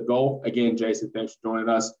Distance to the Goal. Again, Jason, thanks for joining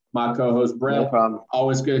us. My co-host, Brett. No problem.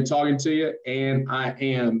 Always good talking to you. And I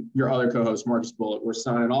am your other co-host, Marcus Bullitt. We're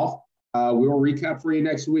signing off. We will recap for you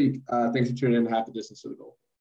next week. Thanks for tuning in to Half the Distance to the Goal.